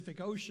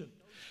Pacific Ocean.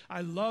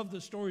 I love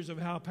the stories of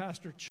how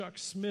Pastor Chuck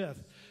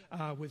Smith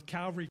with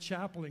Calvary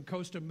Chapel in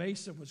Costa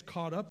Mesa was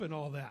caught up in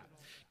all that.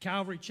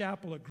 Calvary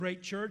Chapel, a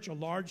great church, a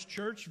large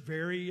church,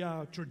 very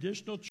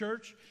traditional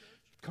church,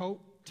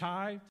 coat,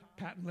 tie,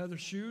 patent leather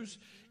shoes,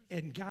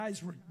 and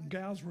gals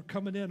were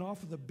coming in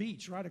off of the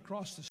beach right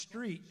across the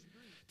street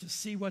to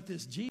see what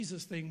this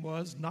Jesus thing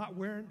was.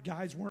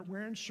 Guys weren't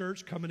wearing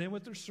shirts, coming in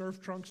with their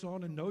surf trunks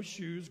on and no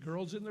shoes,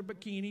 girls in their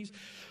bikinis.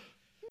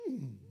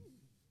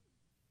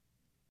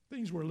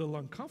 Things were a little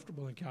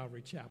uncomfortable in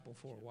Calvary Chapel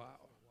for a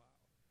while.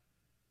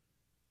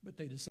 But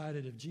they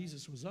decided if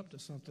Jesus was up to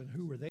something,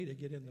 who were they to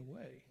get in the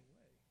way?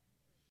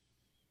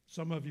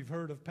 Some of you have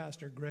heard of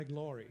Pastor Greg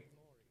Laurie.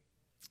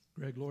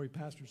 Greg Laurie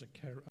pastors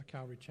a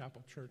Calvary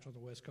Chapel church on the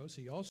West Coast.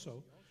 He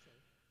also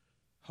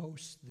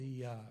hosts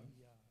the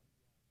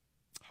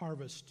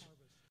Harvest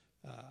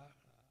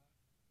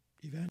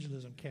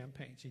evangelism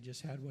campaigns. He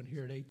just had one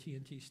here at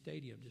AT&T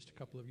Stadium just a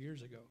couple of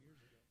years ago.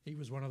 He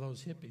was one of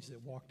those hippies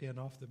that walked in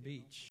off the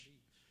beach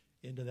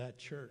into that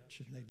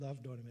church, and they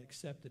loved on him,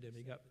 accepted him.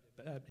 He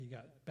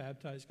got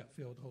baptized, got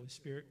filled with the Holy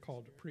Spirit,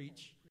 called to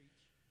preach.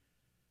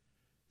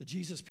 The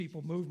Jesus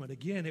People movement,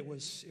 again, it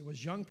was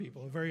young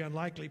people, a very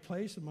unlikely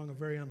place among a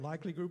very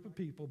unlikely group of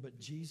people, but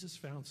Jesus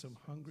found some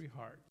hungry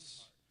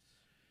hearts,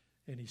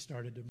 and he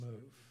started to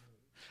move.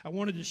 I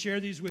wanted to share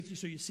these with you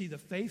so you see the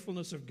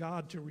faithfulness of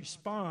God to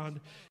respond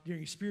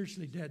during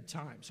spiritually dead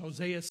times.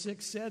 Hosea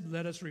 6 said,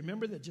 let us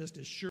remember that just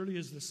as surely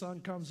as the sun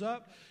comes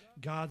up,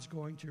 God's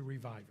going to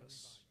revive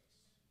us.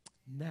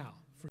 Now,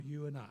 for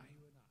you and I,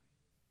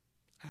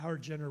 our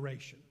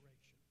generation,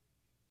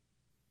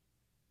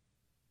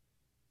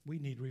 we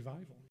need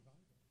revival.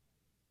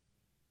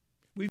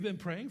 We've been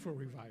praying for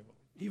revival.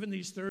 Even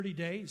these 30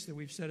 days that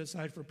we've set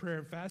aside for prayer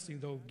and fasting,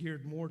 though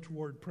geared more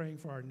toward praying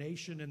for our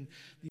nation and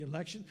the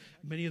election,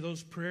 many of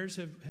those prayers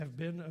have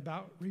been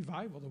about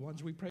revival. The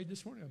ones we prayed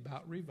this morning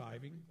about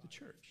reviving the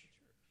church.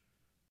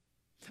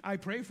 I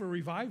pray for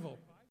revival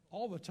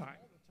all the time.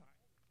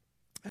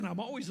 And I'm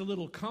always a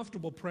little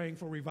comfortable praying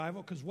for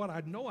revival because what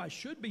I know I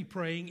should be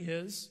praying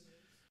is,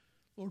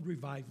 Lord,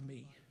 revive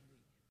me.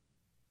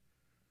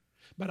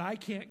 But I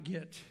can't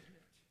get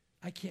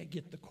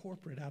the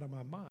corporate out of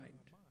my mind.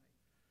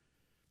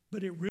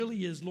 But it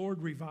really is,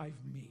 Lord, revive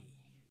me.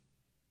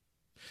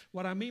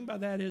 What I mean by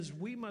that is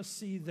we must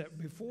see that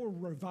before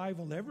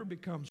revival ever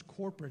becomes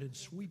corporate and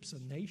sweeps a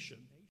nation,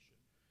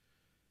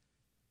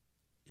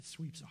 it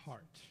sweeps a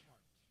heart,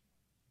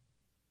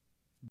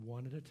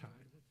 one at a time.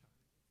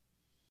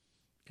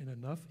 And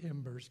enough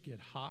embers get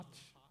hot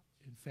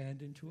and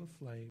fanned into a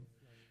flame,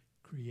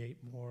 create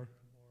more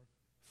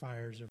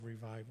fires of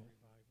revival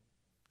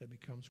that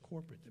becomes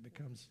corporate, that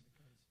becomes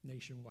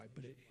nationwide.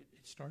 But it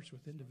starts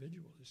with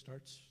individuals. It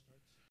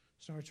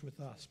starts with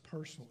us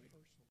personally.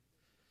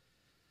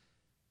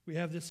 We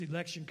have this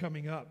election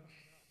coming up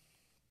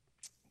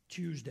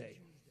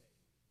Tuesday.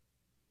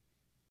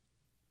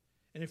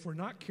 And if we're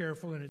not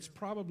careful, and it's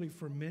probably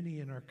for many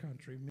in our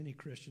country, many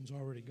Christians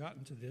already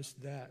gotten to this,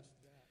 that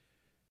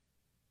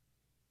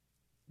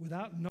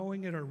without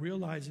knowing it or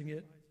realizing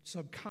it,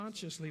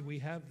 subconsciously we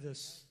have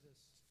this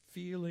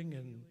feeling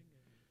and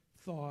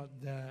thought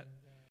that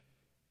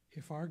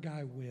if our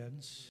guy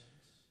wins,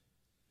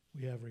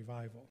 we have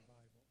revival.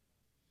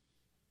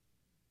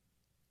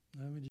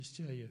 Let me just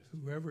tell you,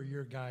 whoever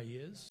your guy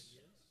is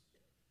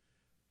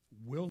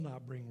will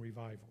not bring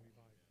revival.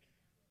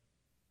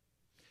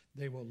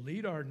 They will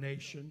lead our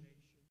nation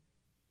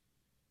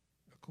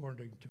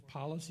according to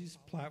policies,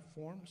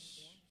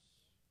 platforms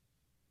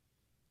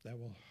that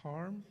will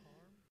harm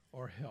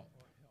or help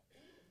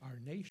our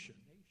nation.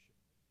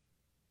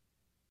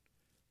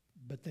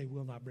 But they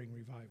will not bring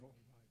revival.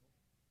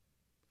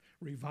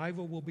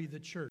 Revival will be the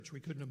church.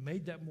 We couldn't have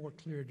made that more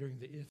clear during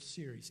the If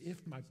series.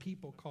 If my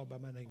people called by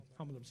my name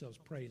humble themselves,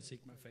 pray, and seek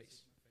my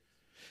face.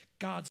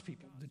 God's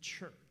people, the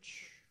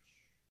church.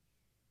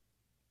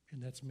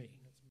 And that's me.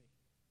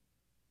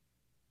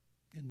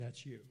 And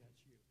that's you.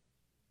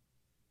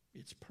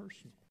 It's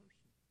personal.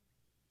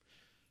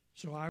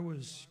 So I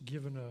was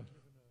given a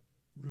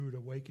rude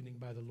awakening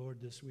by the Lord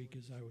this week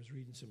as I was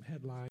reading some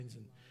headlines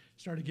and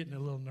started getting a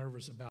little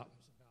nervous about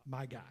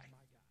my guy.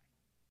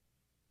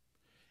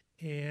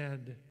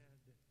 And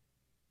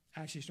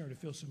actually started to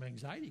feel some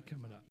anxiety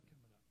coming up.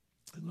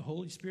 And the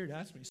Holy Spirit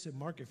asked me, he said,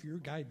 Mark, if your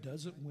guy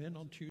doesn't win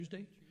on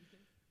Tuesday,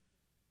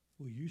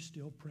 will you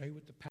still pray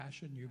with the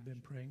passion you've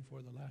been praying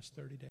for the last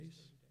 30 days?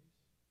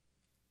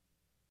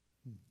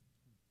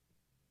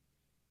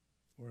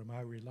 Or am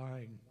I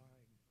relying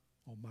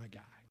on my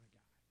guy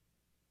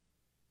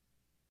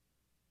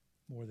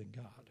more than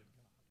God?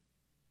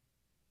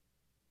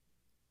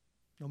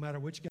 No matter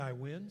which guy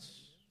wins,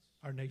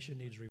 our nation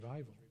needs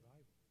revival.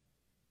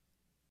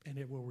 And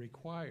it will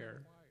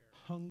require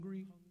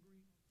hungry,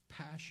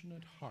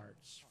 passionate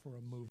hearts for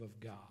a move of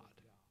God.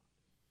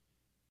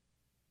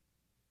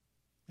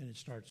 And it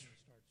starts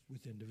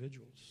with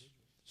individuals.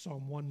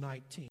 Psalm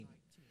 119. I'm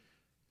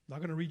not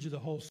going to read you the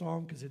whole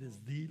psalm because it is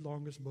the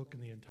longest book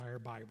in the entire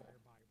Bible.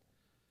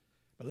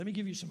 But let me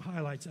give you some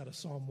highlights out of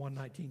Psalm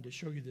 119 to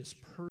show you this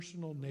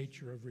personal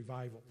nature of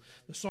revival.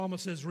 The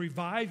psalmist says,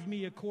 "Revive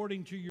me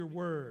according to your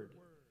word."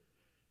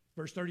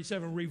 Verse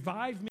 37,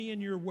 "Revive me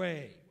in your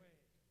way."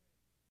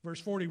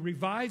 Verse 40,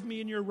 "Revive me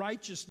in your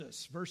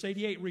righteousness." Verse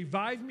 88,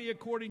 "Revive me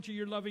according to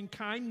your loving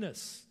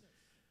kindness."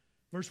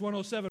 Verse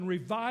 107,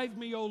 "Revive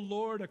me, O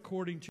Lord,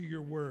 according to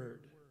your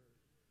word."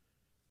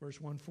 Verse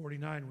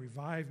 149,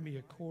 "Revive me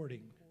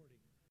according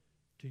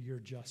to your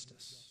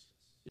justice."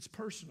 It's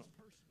personal.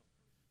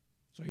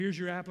 So here's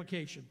your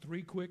application.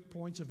 3 quick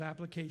points of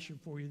application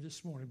for you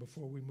this morning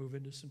before we move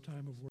into some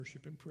time of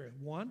worship and prayer.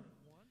 1,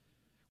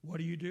 what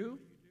do you do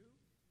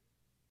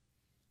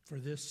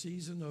for this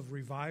season of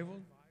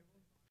revival?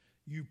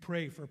 You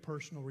pray for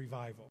personal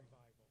revival.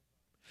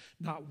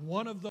 Not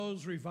one of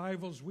those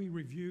revivals we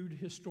reviewed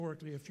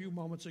historically a few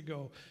moments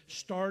ago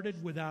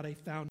started without a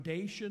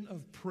foundation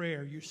of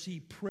prayer. You see,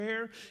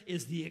 prayer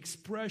is the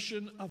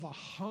expression of a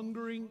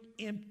hungering,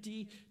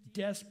 empty,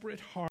 desperate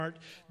heart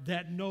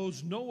that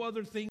knows no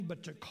other thing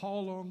but to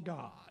call on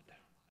God.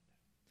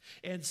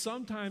 And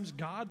sometimes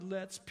God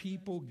lets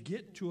people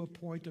get to a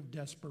point of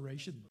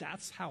desperation.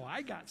 That's how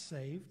I got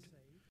saved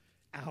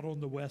out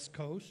on the West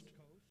Coast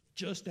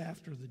just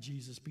after the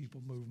Jesus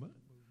People movement.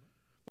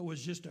 It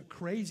was just a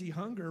crazy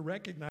hunger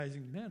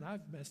recognizing, man,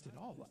 I've messed it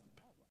all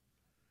up.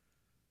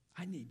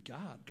 I need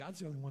God. God's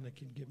the only one that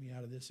can get me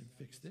out of this and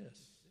fix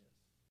this.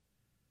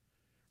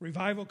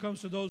 Revival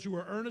comes to those who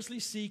are earnestly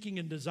seeking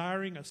and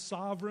desiring a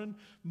sovereign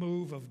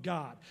move of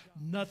God.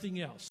 Nothing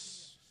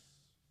else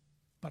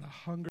but a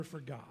hunger for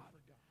God.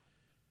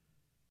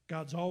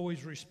 God's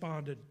always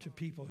responded to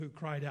people who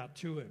cried out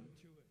to Him.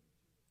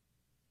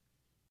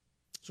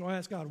 So I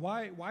asked God,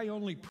 why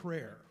only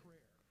prayer?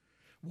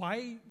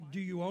 Why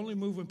do you only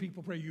move when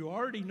people pray? You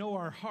already know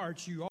our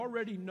hearts. You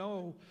already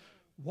know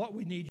what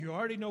we need. You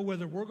already know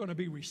whether we're going to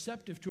be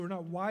receptive to it or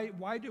not.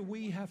 Why do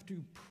we have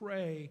to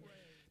pray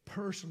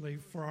personally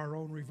for our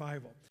own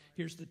revival?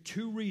 Here's the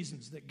 2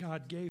 reasons that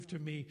God gave to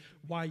me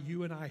why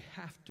you and I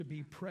have to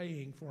be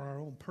praying for our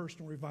own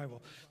personal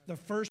revival. The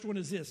first one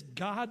is this: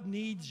 God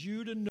needs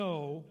you to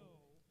know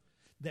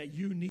that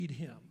you need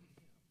Him.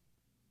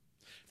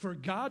 For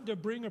God to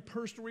bring a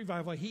personal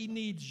revival, He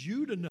needs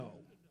you to know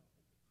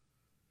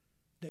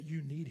that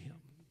you need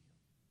Him,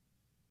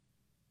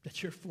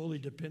 that you're fully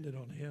dependent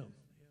on Him.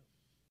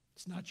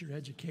 It's not your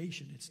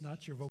education. It's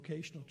not your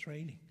vocational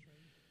training.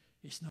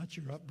 It's not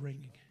your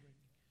upbringing.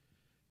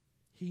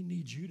 He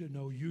needs you to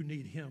know you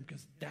need Him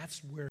because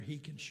that's where He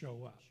can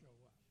show up.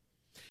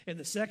 And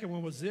the second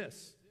one was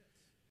this: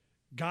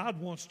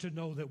 God wants to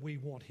know that we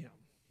want Him.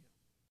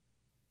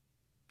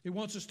 He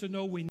wants us to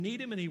know we need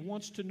Him, and He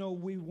wants to know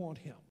we want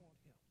Him.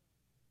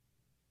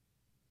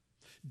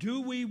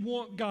 Do we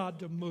want God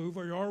to move,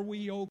 or are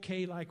we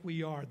okay like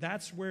we are?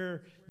 That's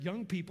where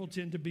young people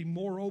tend to be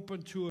more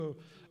open to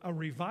a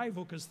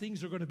revival because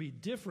things are going to be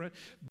different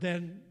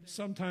than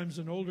sometimes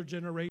an older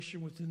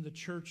generation within the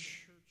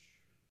church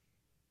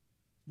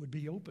would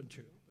be open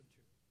to.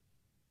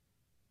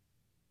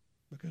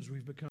 Because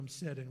we've become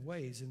set in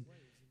ways, and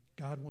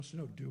God wants to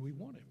know, do we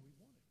want Him?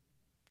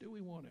 Do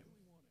we want Him?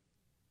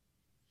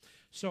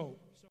 So,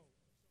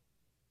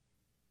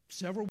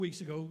 several weeks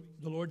ago,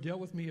 the Lord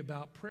dealt with me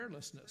about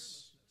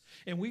prayerlessness.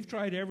 And we've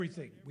tried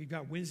everything. We've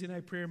got Wednesday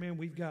night prayer, man.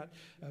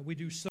 We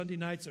do Sunday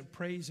nights of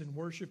praise and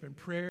worship and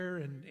prayer,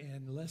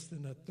 and less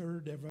than a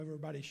third of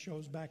everybody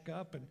shows back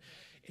up.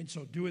 And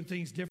so doing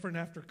things different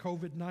after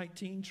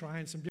COVID-19,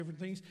 trying some different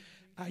things.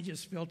 I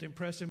just felt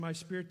impressed in my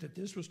spirit that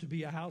this was to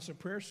be a house of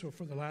prayer. So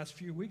for the last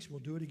few weeks, we'll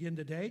do it again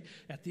today.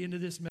 At the end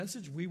of this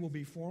message, we will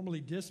be formally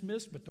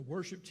dismissed, but the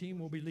worship team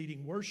will be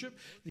leading worship.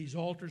 These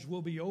altars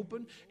will be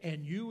open,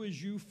 and you,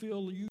 as you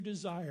feel you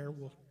desire,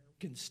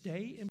 can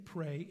stay and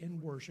pray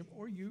and worship,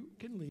 or you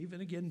can leave.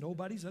 And again,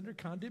 nobody's under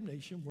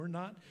condemnation. We're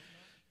not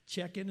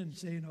checking and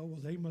saying, oh, well,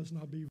 they must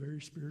not be very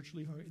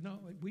spiritually hungry. No,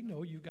 we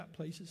know you've got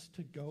places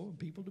to go and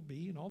people to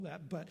be and all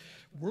that, but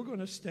we're going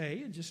to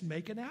stay and just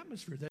make an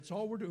atmosphere. That's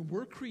all we're doing.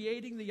 We're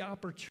creating the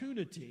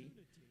opportunity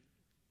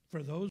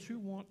for those who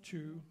want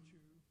to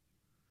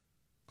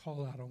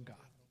call out on God.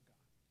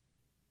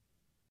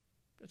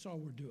 That's all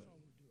we're doing.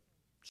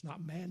 It's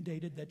not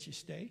mandated that you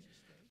stay.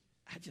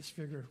 I just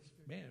figure,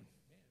 man,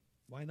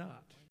 why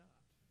not?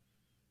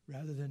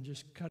 Rather than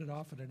just cut it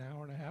off at an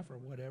hour and a half or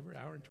whatever,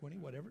 hour and 20,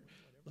 whatever,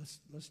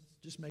 let's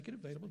just make it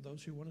available.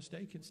 Those who want to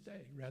stay can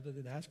stay, rather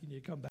than asking you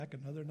to come back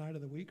another night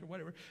of the week or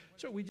whatever.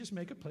 So we just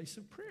make a place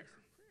of prayer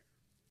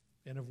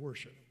and of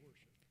worship.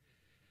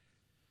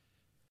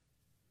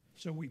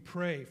 So we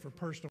pray for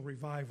personal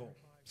revival.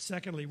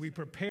 Secondly, we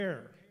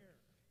prepare.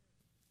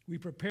 We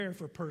prepare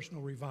for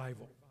personal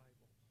revival.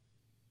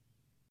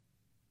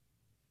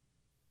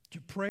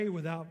 To pray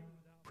without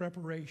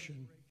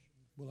preparation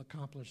will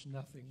accomplish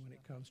nothing when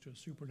it comes to a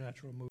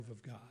supernatural move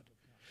of God.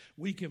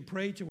 We can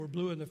pray till we're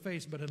blue in the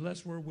face, but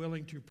unless we're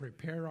willing to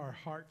prepare our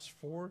hearts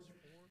for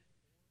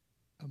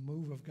a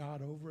move of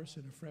God over us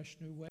in a fresh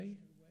new way,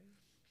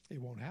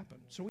 it won't happen.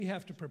 So we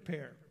have to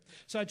prepare.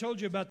 So I told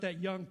you about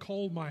that young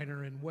coal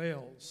miner in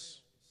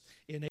Wales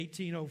in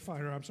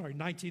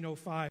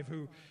 1905,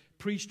 who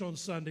preached on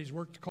Sundays,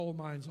 worked coal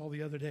mines all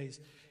the other days.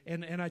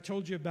 And I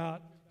told you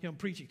about him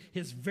preaching.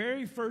 His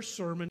very first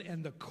sermon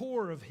and the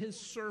core of his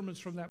sermons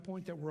from that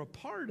point that were a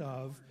part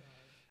of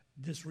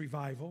this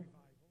revival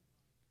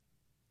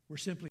were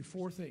simply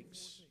 4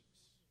 things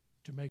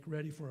to make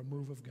ready for a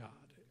move of God.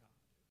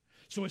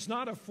 So it's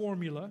not a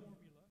formula.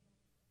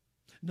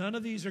 None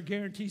of these are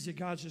guarantees that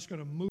God's just going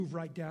to move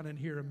right down in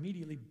here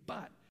immediately,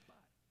 but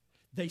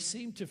they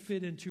seem to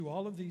fit into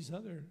all of these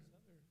other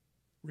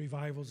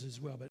revivals as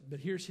well. But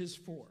here's his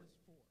 4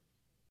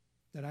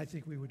 that I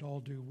think we would all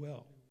do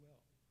well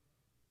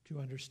to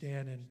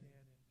understand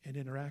and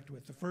interact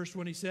with. The first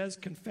one, he says,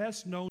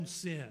 confess known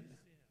sin.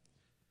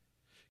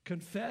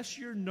 Confess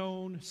your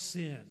known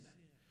sin.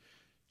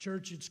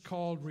 Church, it's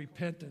called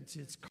repentance.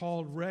 It's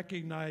called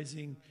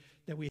recognizing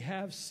that we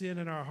have sin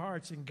in our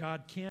hearts and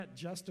God can't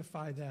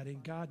justify that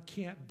and God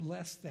can't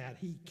bless that.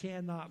 He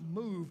cannot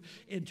move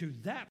into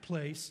that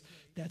place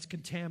that's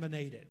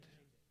contaminated.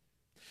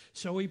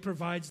 So he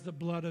provides the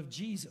blood of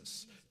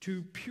Jesus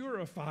to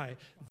purify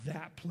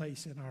that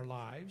place in our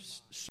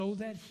lives so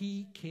that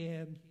he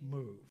can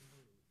move.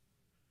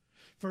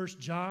 1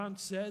 John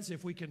says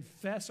if we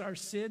confess our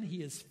sin, he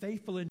is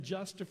faithful and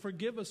just to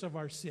forgive us of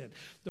our sin.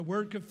 The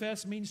word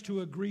confess means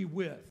to agree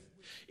with.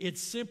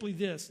 It's simply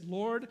this: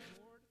 Lord,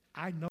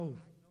 I know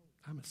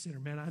I'm a sinner,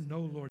 man. I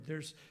know, Lord,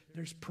 there's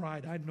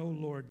pride. I know,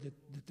 Lord,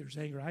 that there's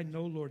anger. I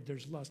know, Lord,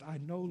 there's lust. I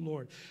know,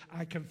 Lord,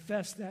 I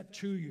confess that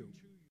to you,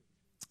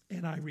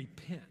 and I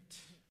repent.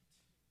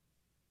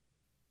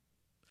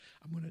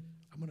 I'm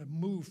gonna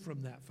move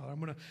from that, Father.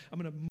 I'm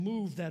gonna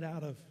move that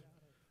out of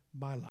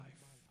my life.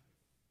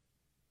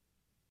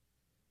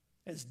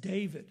 As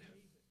David,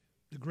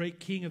 the great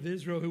king of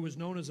Israel, who was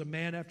known as a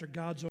man after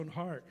God's own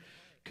heart,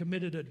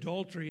 committed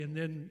adultery and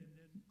then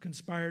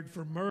conspired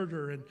for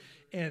murder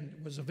and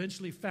was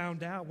eventually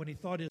found out when he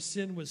thought his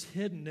sin was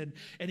hidden.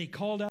 And he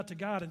called out to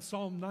God, and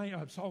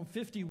Psalm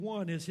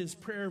 51 is his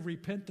prayer of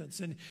repentance.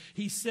 And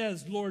he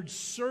says, Lord,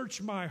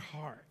 search my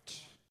heart.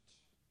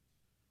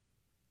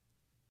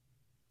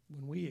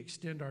 When we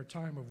extend our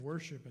time of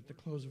worship at the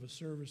close of a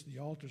service, the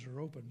altars are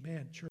open.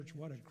 Man, church,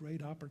 what a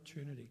great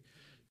opportunity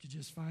to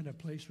just find a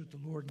place with the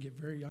Lord and get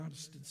very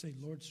honest and say,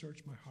 Lord, search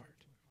my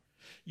heart.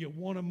 You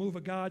want a move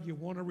of God, you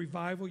want a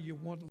revival, you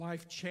want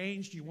life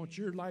changed, you want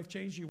your life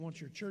changed, you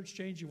want your church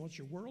changed, you want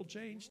your world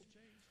changed.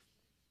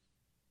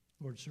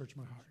 Lord, search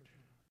my heart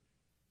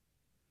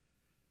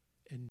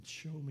and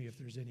show me if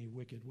there's any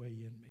wicked way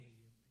in me.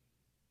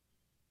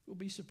 We'll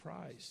be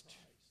surprised.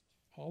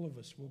 All of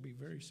us will be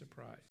very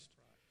surprised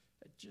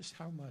at just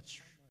how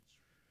much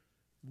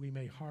we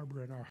may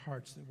harbor in our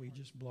hearts that we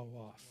just blow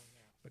off,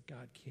 but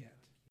God can't.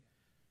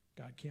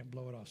 God can't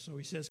blow it off. So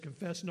he says,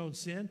 confess known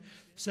sin.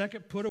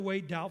 Second, put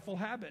away doubtful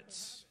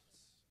habits.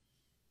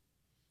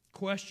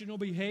 Questionable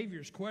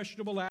behaviors,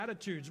 questionable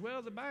attitudes.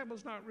 Well, the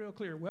Bible's not real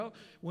clear. Well,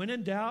 when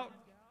in doubt,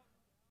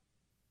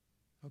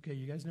 okay,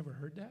 you guys never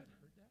heard that?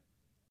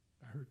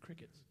 I heard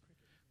crickets.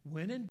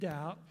 When in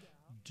doubt,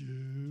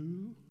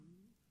 do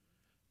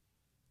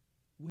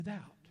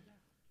without.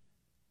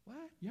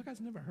 What? You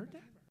guys never heard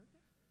that?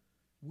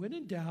 When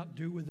in doubt,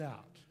 do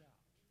without.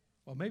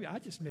 Well,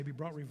 maybe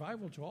brought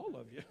revival to all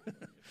of you.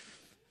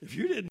 If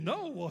you didn't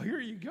know, well, here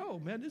you go.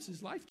 Man, this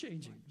is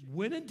life-changing.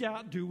 When in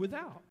doubt, do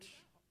without.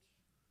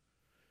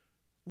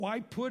 Why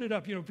put it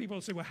up? You know, people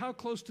say, well, how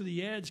close to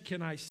the edge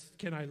can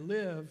I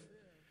live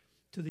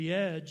to the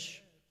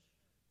edge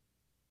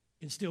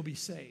and still be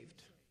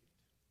saved?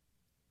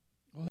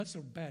 Well, that's a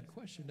bad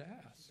question to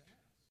ask.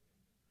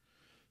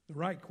 The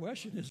right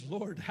question is,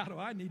 Lord, how do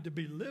I need to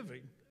be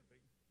living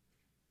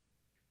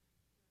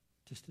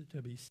just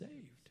to be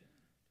saved?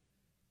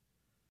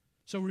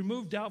 So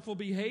remove doubtful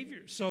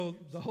behavior. So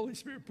the Holy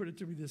Spirit put it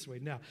to me this way.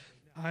 Now,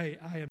 I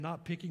am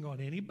not picking on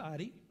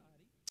anybody.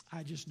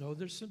 I just know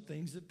there's some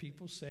things that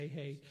people say,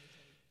 hey,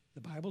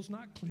 the Bible's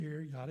not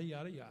clear, yada,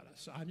 yada, yada.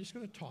 So I'm just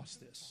going to toss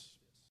this.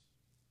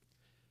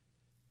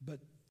 But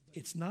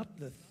it's not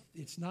the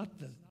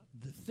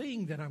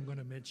thing that I'm going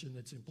to mention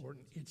that's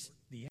important. It's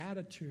the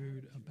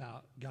attitude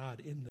about God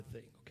in the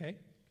thing, okay?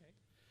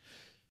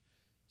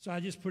 So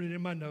I just put it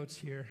in my notes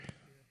here.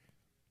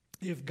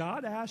 If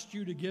God asked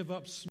you to give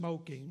up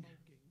smoking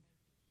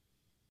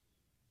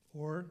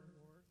or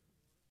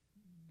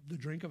the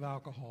drink of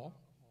alcohol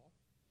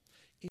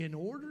in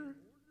order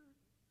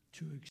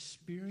to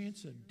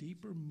experience a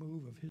deeper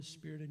move of His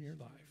Spirit in your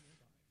life,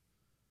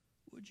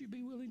 would you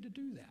be willing to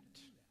do that?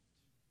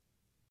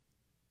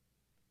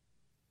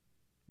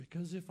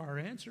 Because if our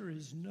answer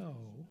is no,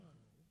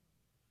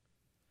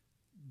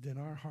 then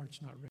our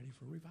heart's not ready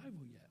for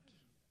revival yet.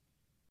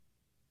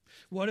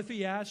 What if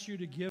He asked you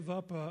to give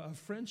up a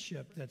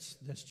friendship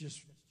that's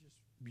just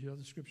You know,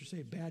 the scriptures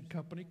say bad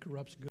company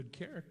corrupts good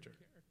character.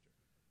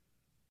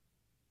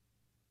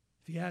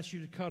 If he asks you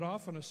to cut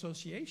off an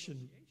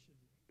association,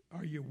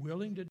 are you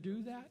willing to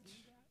do that?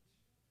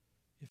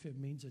 If it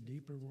means a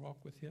deeper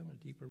walk with him,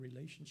 a deeper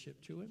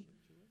relationship to him.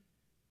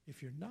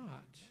 If you're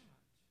not,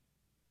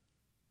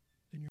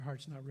 then your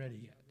heart's not ready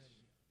yet.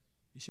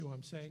 You see what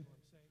I'm saying?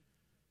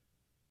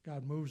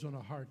 God moves on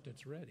a heart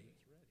that's ready.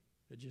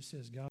 It just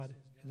says God,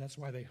 and that's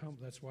why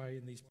that's why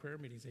in these prayer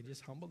meetings they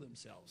just humble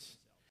themselves.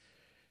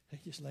 They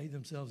just lay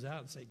themselves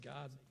out and say,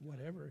 God,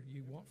 whatever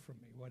you want from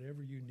me,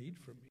 whatever you need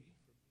from me.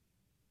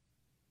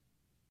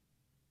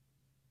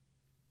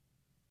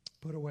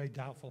 Put away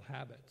doubtful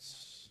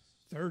habits.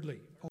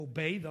 Thirdly,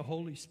 obey the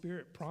Holy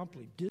Spirit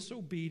promptly.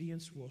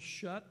 Disobedience will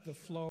shut the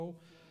flow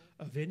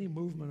of any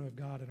movement of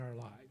God in our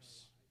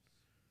lives.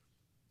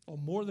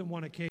 On more than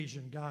one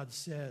occasion, God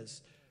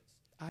says,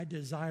 I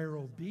desire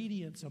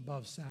obedience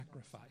above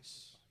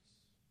sacrifice.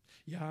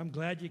 Yeah, I'm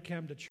glad you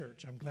come to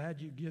church. I'm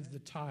glad you give the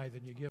tithe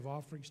and you give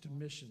offerings to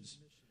missions.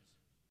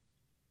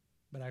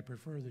 But I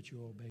prefer that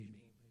you obey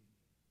me.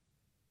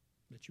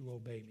 That you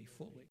obey me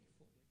fully.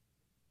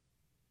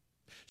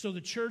 So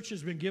the church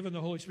has been given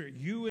the Holy Spirit.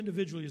 You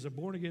individually, as a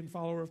born-again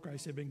follower of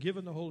Christ, have been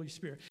given the Holy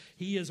Spirit.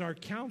 He is our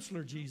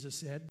counselor, Jesus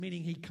said,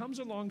 meaning he comes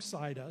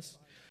alongside us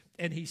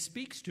and he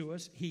speaks to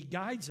us. He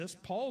guides us.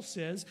 Paul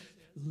says,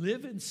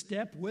 live in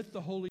step with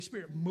the Holy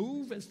Spirit.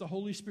 Move as the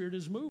Holy Spirit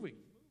is moving.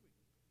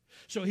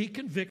 So he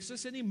convicts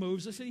us and he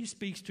moves us and he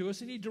speaks to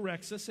us and he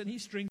directs us and he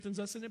strengthens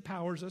us and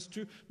empowers us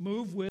to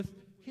move with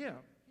him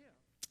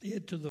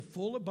into the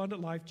full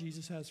abundant life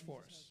Jesus has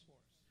for us.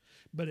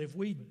 But if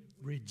we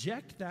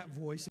reject that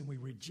voice and we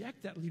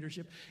reject that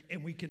leadership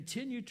and we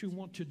continue to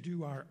want to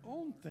do our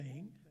own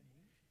thing,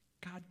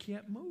 God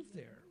can't move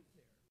there.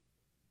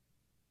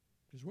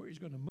 Because where he's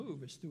going to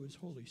move is through his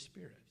Holy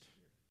Spirit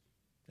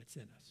that's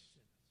in us.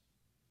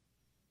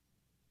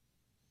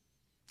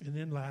 And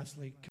then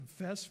lastly,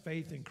 confess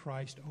faith in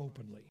Christ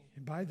openly.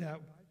 And by that,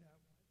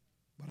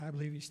 what I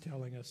believe he's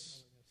telling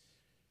us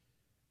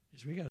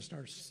is we got to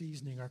start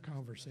seasoning our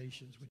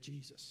conversations with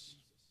Jesus.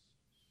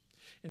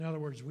 In other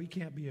words, we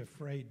can't be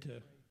afraid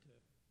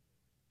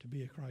to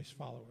be a Christ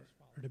follower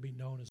or to be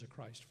known as a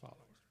Christ follower.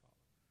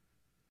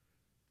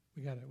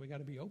 We got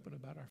to be open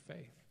about our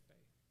faith.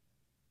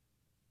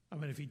 I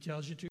mean, if he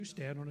tells you to,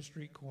 stand on a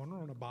street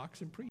corner on a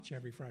box and preach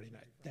every Friday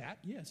night. That,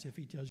 yes, if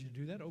he tells you to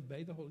do that,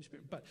 obey the Holy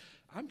Spirit. But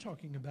I'm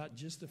talking about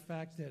just the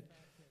fact that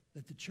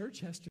the church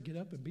has to get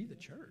up and be the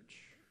church.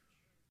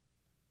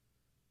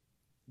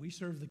 We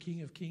serve the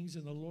King of Kings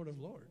and the Lord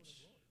of Lords.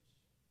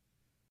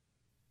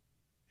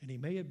 And he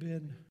may have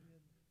been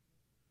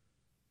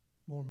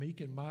more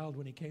meek and mild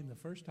when he came the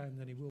first time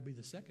than he will be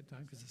the second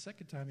time, because the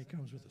second time he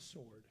comes with a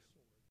sword.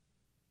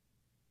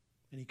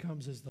 And he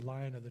comes as the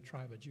Lion of the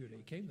tribe of Judah.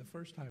 He came the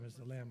first time as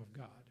the Lamb of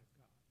God.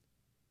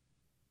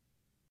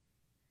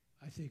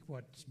 I think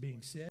what's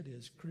being said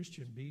is,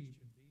 Christian, be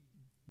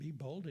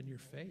bold in your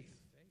faith.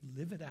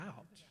 Live it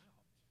out.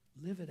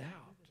 Live it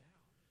out.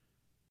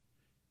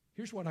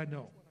 Here's what I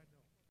know.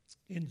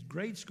 In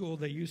grade school,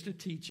 they used to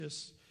teach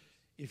us,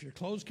 if your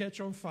clothes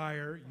catch on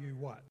fire, you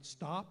what?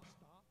 Stop,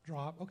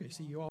 drop. Okay,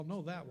 see, you all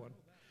know that one.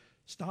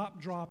 Stop,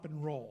 drop,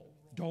 and roll.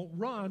 Don't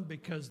run,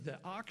 because the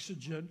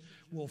oxygen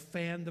will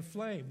fan the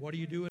flame. What do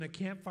you do in a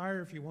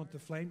campfire if you want the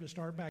flame to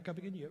start back up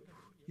again? You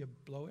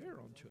blow air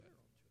onto it.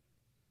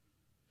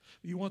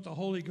 You want the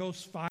Holy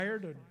Ghost fire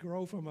to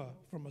grow from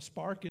a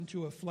spark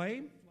into a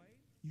flame?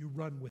 You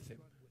run with him.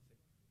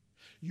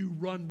 You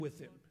run with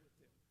him.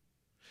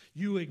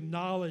 You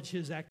acknowledge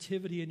his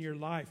activity in your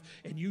life,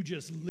 and you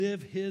just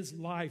live his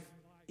life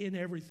in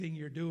everything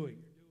you're doing.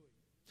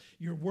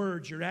 Your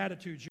words, your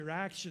attitudes, your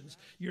actions,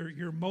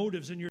 your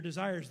motives and your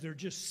desires, they're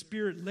just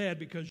Spirit-led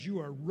because you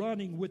are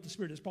running with the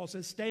Spirit. As Paul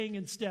says, staying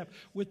in step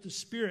with the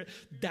Spirit,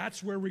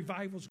 that's where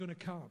revival is going to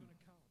come.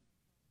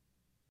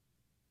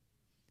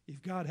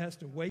 If God has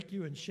to wake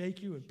you and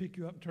shake you and pick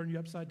you up and turn you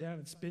upside down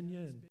and spin you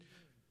and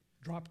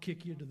drop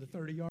kick you to the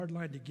 30-yard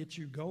line to get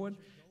you going,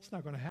 it's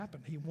not going to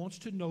happen. He wants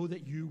to know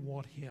that you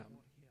want him.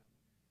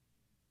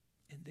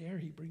 And there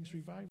he brings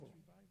revival.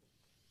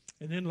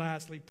 And then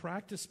lastly,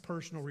 practice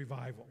personal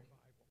revival.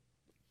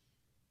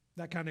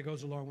 That kind of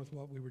goes along with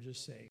what we were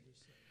just saying.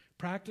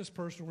 Practice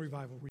personal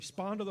revival.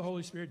 Respond to the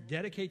Holy Spirit.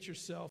 Dedicate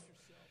yourself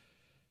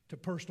to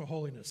personal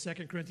holiness.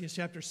 2 Corinthians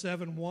chapter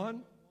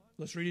 7:1.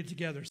 Let's read it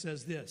together. It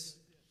says this.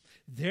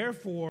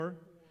 Therefore,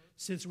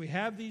 since we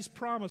have these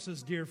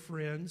promises, dear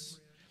friends,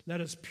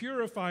 let us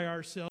purify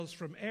ourselves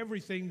from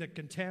everything that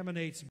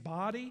contaminates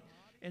body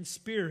and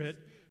spirit,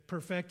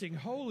 perfecting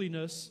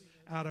holiness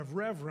out of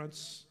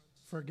reverence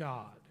for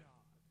God.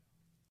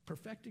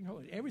 Perfecting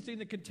holiness. Everything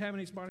that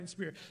contaminates body and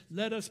spirit.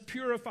 Let us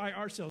purify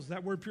ourselves.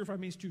 That word purify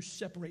means to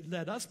separate.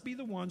 Let us be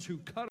the ones who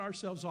cut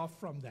ourselves off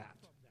from that,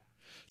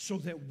 so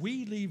that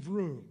we leave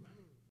room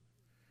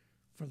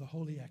for the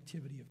holy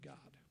activity of God.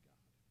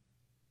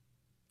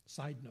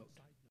 Side note.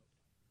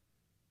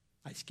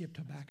 I skipped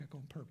Habakkuk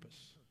on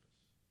purpose.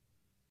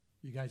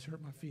 You guys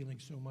hurt my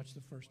feelings so much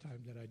the first time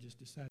that I just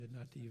decided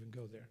not to even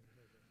go there.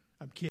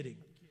 I'm kidding.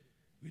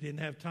 We didn't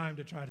have time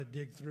to try to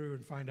dig through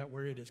and find out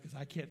where it is, because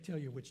I can't tell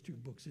you which two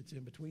books it's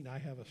in between. I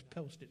have a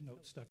Post-it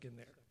note stuck in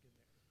there.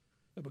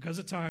 But because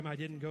of time, I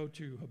didn't go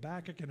to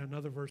Habakkuk and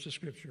another verse of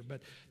Scripture,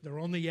 but they're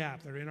on the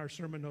app. They're in our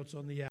sermon notes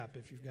on the app.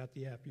 If you've got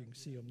the app, you can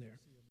see them there.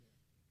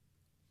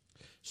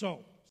 So,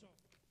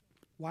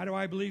 why do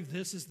I believe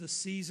this is the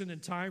season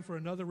and time for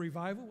another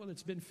revival? Well,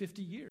 it's been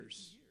 50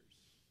 years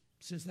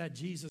since that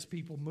Jesus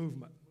People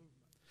movement.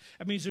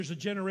 That means there's a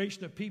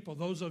generation of people,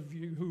 those of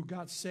you who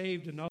got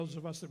saved and those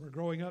of us that were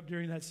growing up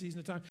during that season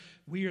of time,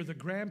 we are the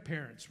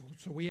grandparents.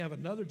 So we have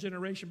another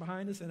generation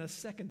behind us and a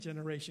second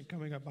generation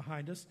coming up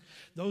behind us.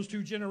 Those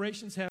two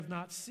generations have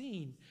not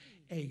seen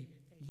a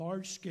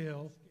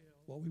large-scale,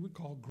 what we would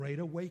call great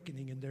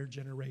awakening in their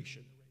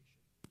generation.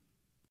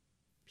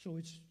 So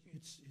it's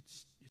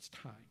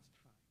time.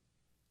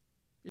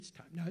 It's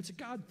time. Now, it's a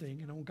God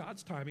thing and on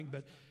God's timing,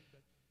 but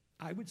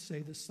I would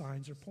say the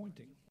signs are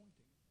pointing.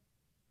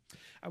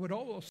 I would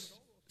almost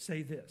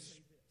say this,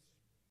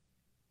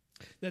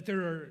 that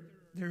there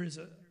is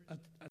a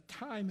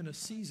time and a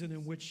season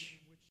in which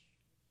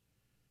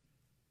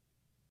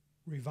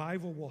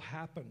revival will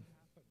happen,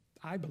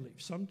 I believe.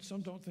 Some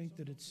don't think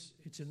that it's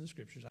in the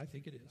Scriptures. I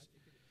think it is.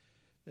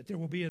 That there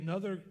will be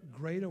another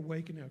great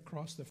awakening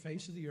across the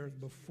face of the earth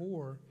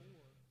before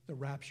the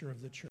rapture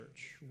of the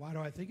church. Why do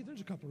I think it?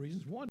 There's a couple of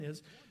reasons. One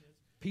is,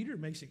 Peter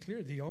makes it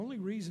clear the only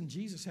reason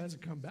Jesus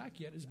hasn't come back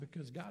yet is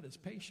because God is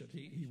patient.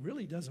 He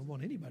really doesn't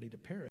want anybody to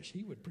perish.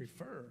 He would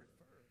prefer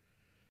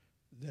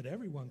that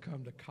everyone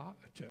come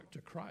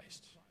to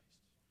Christ.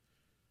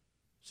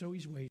 So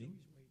he's waiting.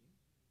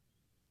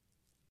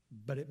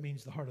 But it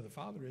means the heart of the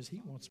Father is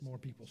he wants more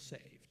people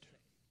saved.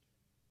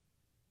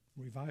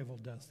 Revival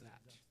does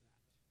that.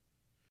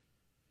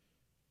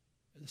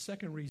 The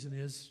second reason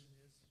is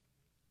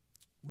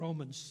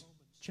Romans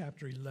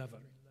chapter 11.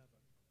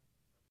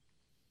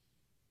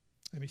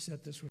 Let me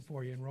set this one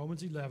for you. In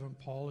Romans 11,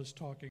 Paul is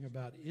talking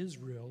about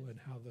Israel and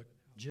how the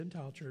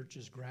Gentile church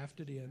is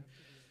grafted in.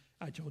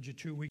 I told you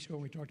 2 weeks ago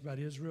when we talked about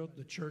Israel,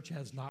 the church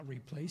has not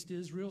replaced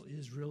Israel.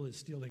 Israel is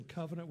still in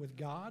covenant with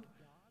God.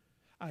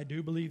 I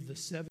do believe the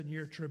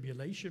 7-year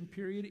tribulation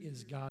period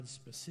is God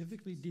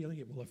specifically dealing.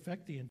 It will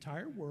affect the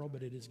entire world,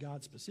 but it is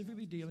God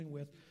specifically dealing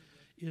with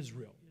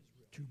Israel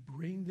to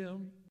bring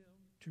them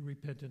to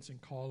repentance and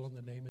call on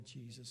the name of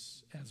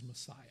Jesus as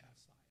Messiah.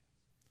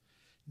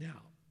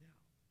 Now,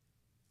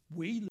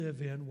 we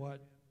live in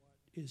what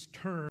is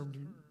termed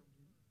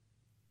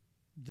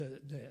the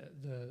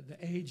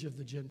age of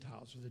the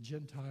Gentiles, or the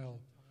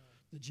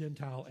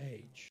Gentile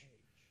age.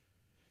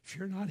 If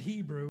you're not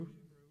Hebrew,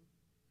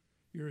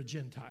 you're a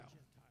Gentile.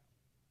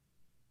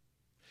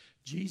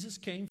 Jesus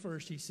came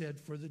first, he said,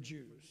 for the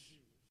Jews.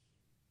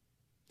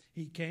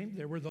 He came,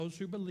 there were those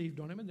who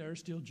believed on him, and there are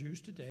still Jews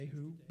today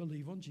who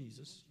believe on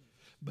Jesus.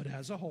 But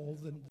as a whole,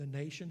 the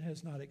nation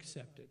has not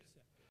accepted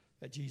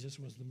that Jesus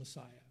was the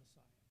Messiah.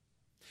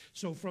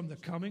 So from the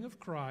coming of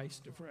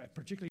Christ,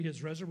 particularly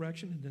his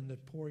resurrection and then the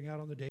pouring out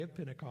on the day of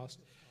Pentecost,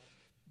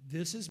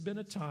 this has been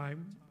a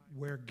time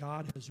where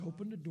God has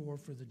opened a door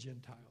for the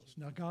Gentiles.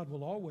 Now, God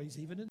will always,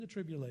 even in the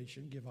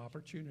tribulation, give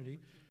opportunity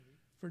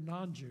for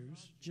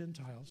non-Jews,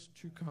 Gentiles,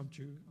 to come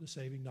to the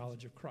saving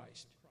knowledge of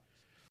Christ.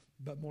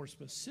 But more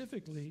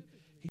specifically,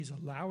 he's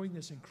allowing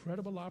this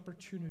incredible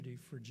opportunity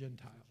for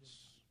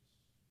Gentiles.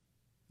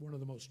 One of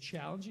the most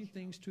challenging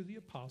things to the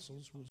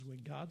apostles was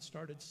when God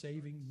started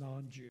saving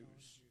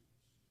non-Jews.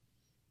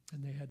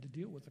 And they had to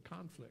deal with the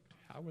conflict.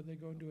 How were they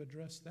going to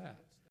address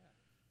that?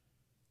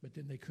 But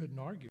then they couldn't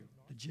argue.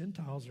 The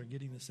Gentiles are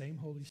getting the same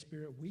Holy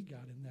Spirit we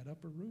got in that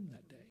upper room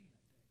that day.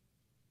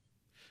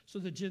 So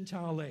the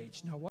Gentile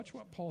age. Now watch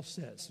what Paul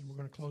says, and we're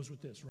going to close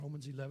with this.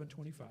 Romans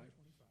 11:25.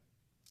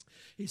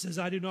 He says,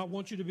 I do not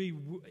want you to be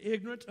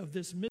ignorant of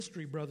this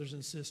mystery, brothers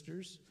and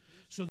sisters,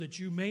 so that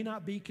you may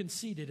not be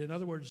conceited. In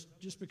other words,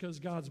 just because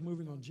God's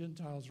moving on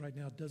Gentiles right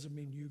now doesn't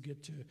mean you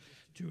get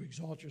to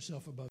exalt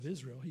yourself above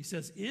Israel. He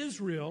says,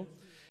 Israel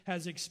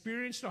has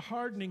experienced a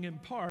hardening in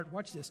part,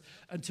 watch this,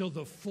 until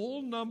the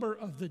full number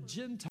of the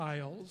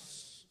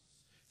Gentiles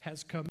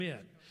has come in.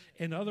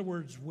 In other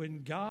words,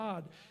 when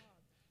God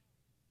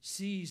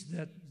sees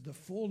that the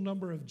full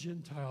number of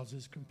Gentiles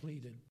is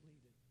completed,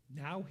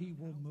 now he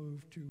will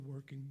move to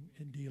working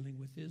and dealing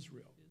with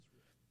Israel.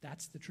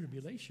 That's the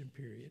tribulation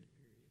period.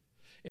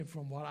 And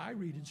from what I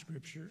read in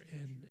Scripture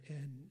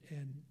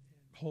and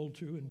hold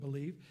to and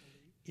believe,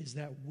 is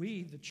that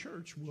we, the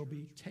church, will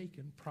be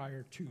taken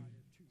prior to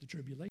the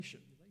tribulation.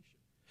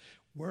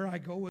 Where I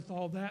go with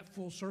all that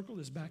full circle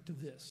is back to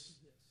this.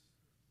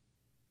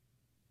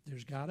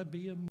 There's got to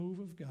be a move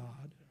of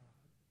God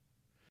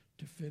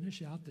to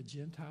finish out the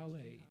Gentile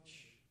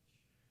age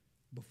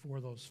before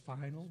those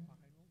final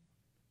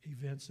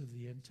events of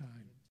the end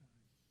time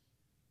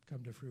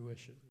come to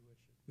fruition,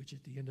 which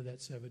at the end of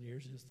that 7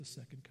 years is the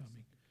second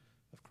coming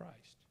of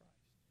Christ.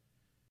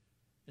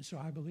 And so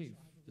I believe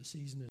the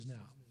season is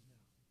now.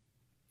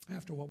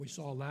 After what we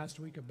saw last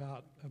week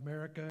about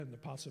America and the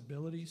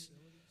possibilities,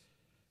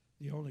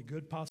 The only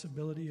good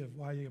possibility of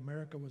why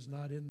America was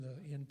not in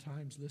the end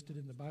times listed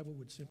in the Bible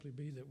would simply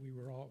be that we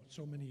were all,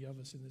 so many of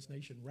us in this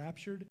nation,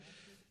 raptured,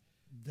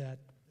 that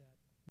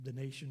the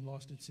nation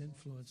lost its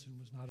influence and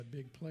was not a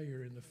big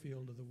player in the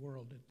field of the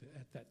world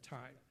at that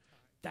time.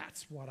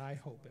 That's what I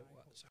hope it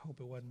was. I hope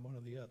it wasn't one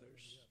of the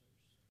others.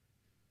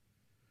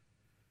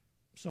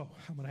 So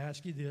I'm going to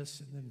ask you this,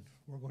 and then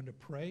we're going to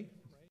pray.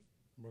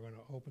 We're going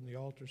to open the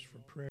altars for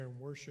prayer and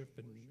worship,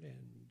 and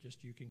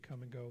just you can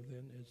come and go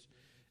then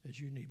as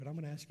you need. But I'm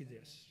going to ask you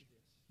this,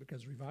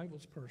 because revival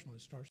is personal.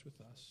 It starts with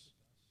us.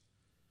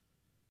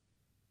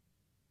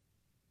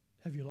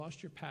 Have you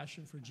lost your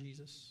passion for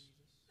Jesus?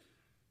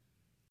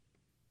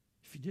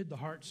 If you did the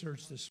heart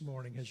search this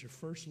morning, has your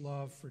first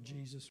love for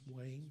Jesus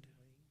waned?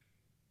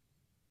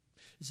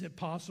 Is it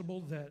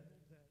possible that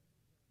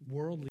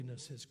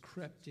worldliness has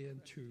crept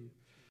into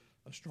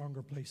a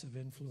stronger place of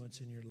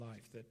influence in your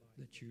life,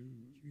 that you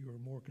are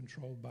more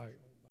controlled by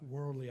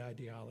worldly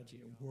ideology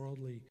and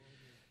worldly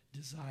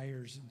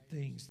desires and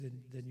things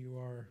than you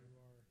are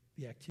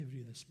the activity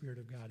of the Spirit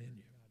of God in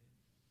you?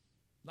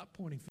 I'm not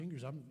pointing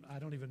fingers. I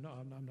don't even know.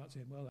 I'm not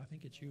saying, well, I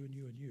think it's you and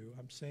you and you.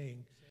 I'm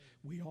saying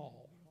we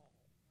all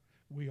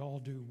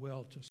do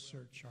well to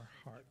search our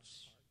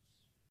hearts.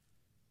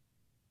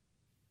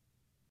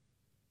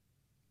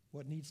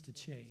 What needs to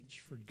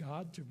change for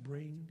God to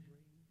bring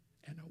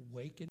an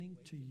awakening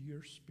to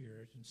your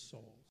spirit and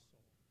soul?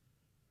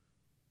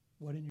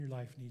 What in your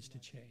life needs to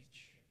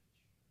change?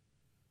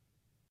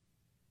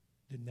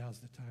 Then now's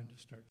the time to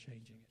start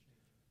changing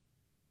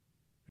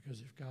it.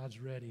 Because if God's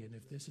ready and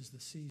if this is the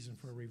season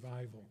for a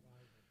revival,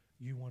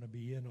 you want to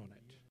be in on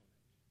it.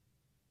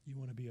 You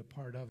want to be a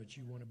part of it.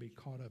 You want to be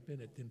caught up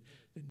in it. Then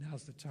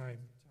now's the time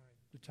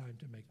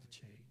to make the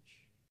change.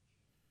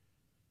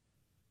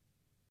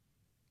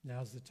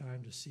 Now's the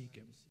time to seek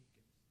Him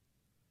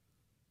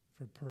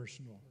for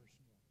personal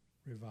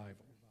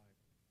revival.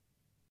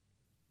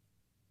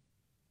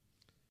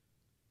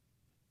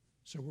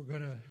 So I'm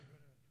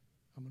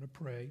going to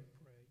pray.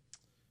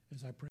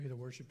 As I pray, the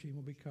worship team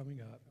will be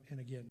coming up. And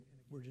again,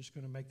 we're just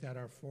going to make that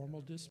our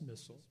formal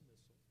dismissal.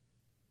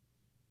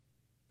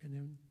 And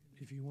then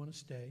if you want to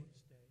stay,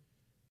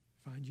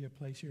 find you a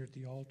place here at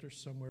the altar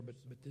somewhere. But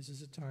this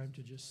is a time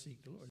to just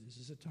seek the Lord. This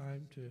is a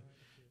time to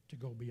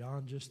go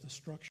beyond just the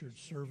structured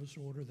service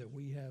order that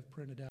we have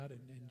printed out and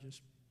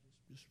just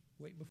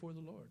wait before the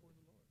Lord.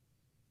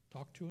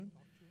 Talk to Him.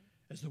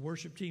 As the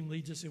worship team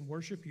leads us in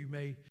worship, you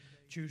may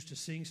choose to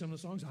sing some of the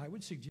songs. I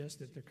would suggest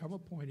that there come a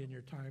point in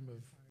your time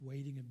of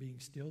waiting and being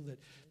still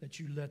that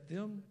you let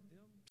them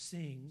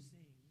sing,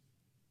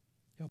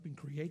 helping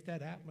create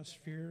that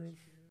atmosphere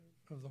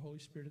of the Holy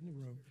Spirit in the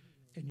room,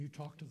 and you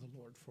talk to the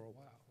Lord for a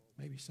while.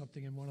 Maybe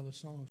something in one of the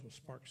songs will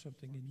spark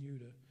something in you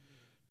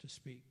to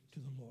speak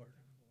to the Lord.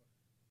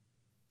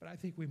 But I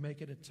think we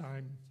make it a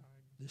time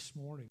this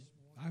morning.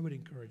 I would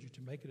encourage you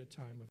to make it a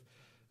time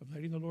of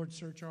letting the Lord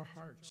search our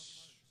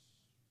hearts.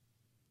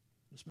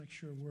 Let's make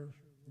sure we're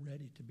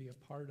ready to be a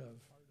part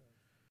of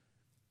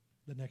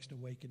the next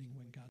awakening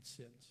when God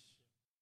sends.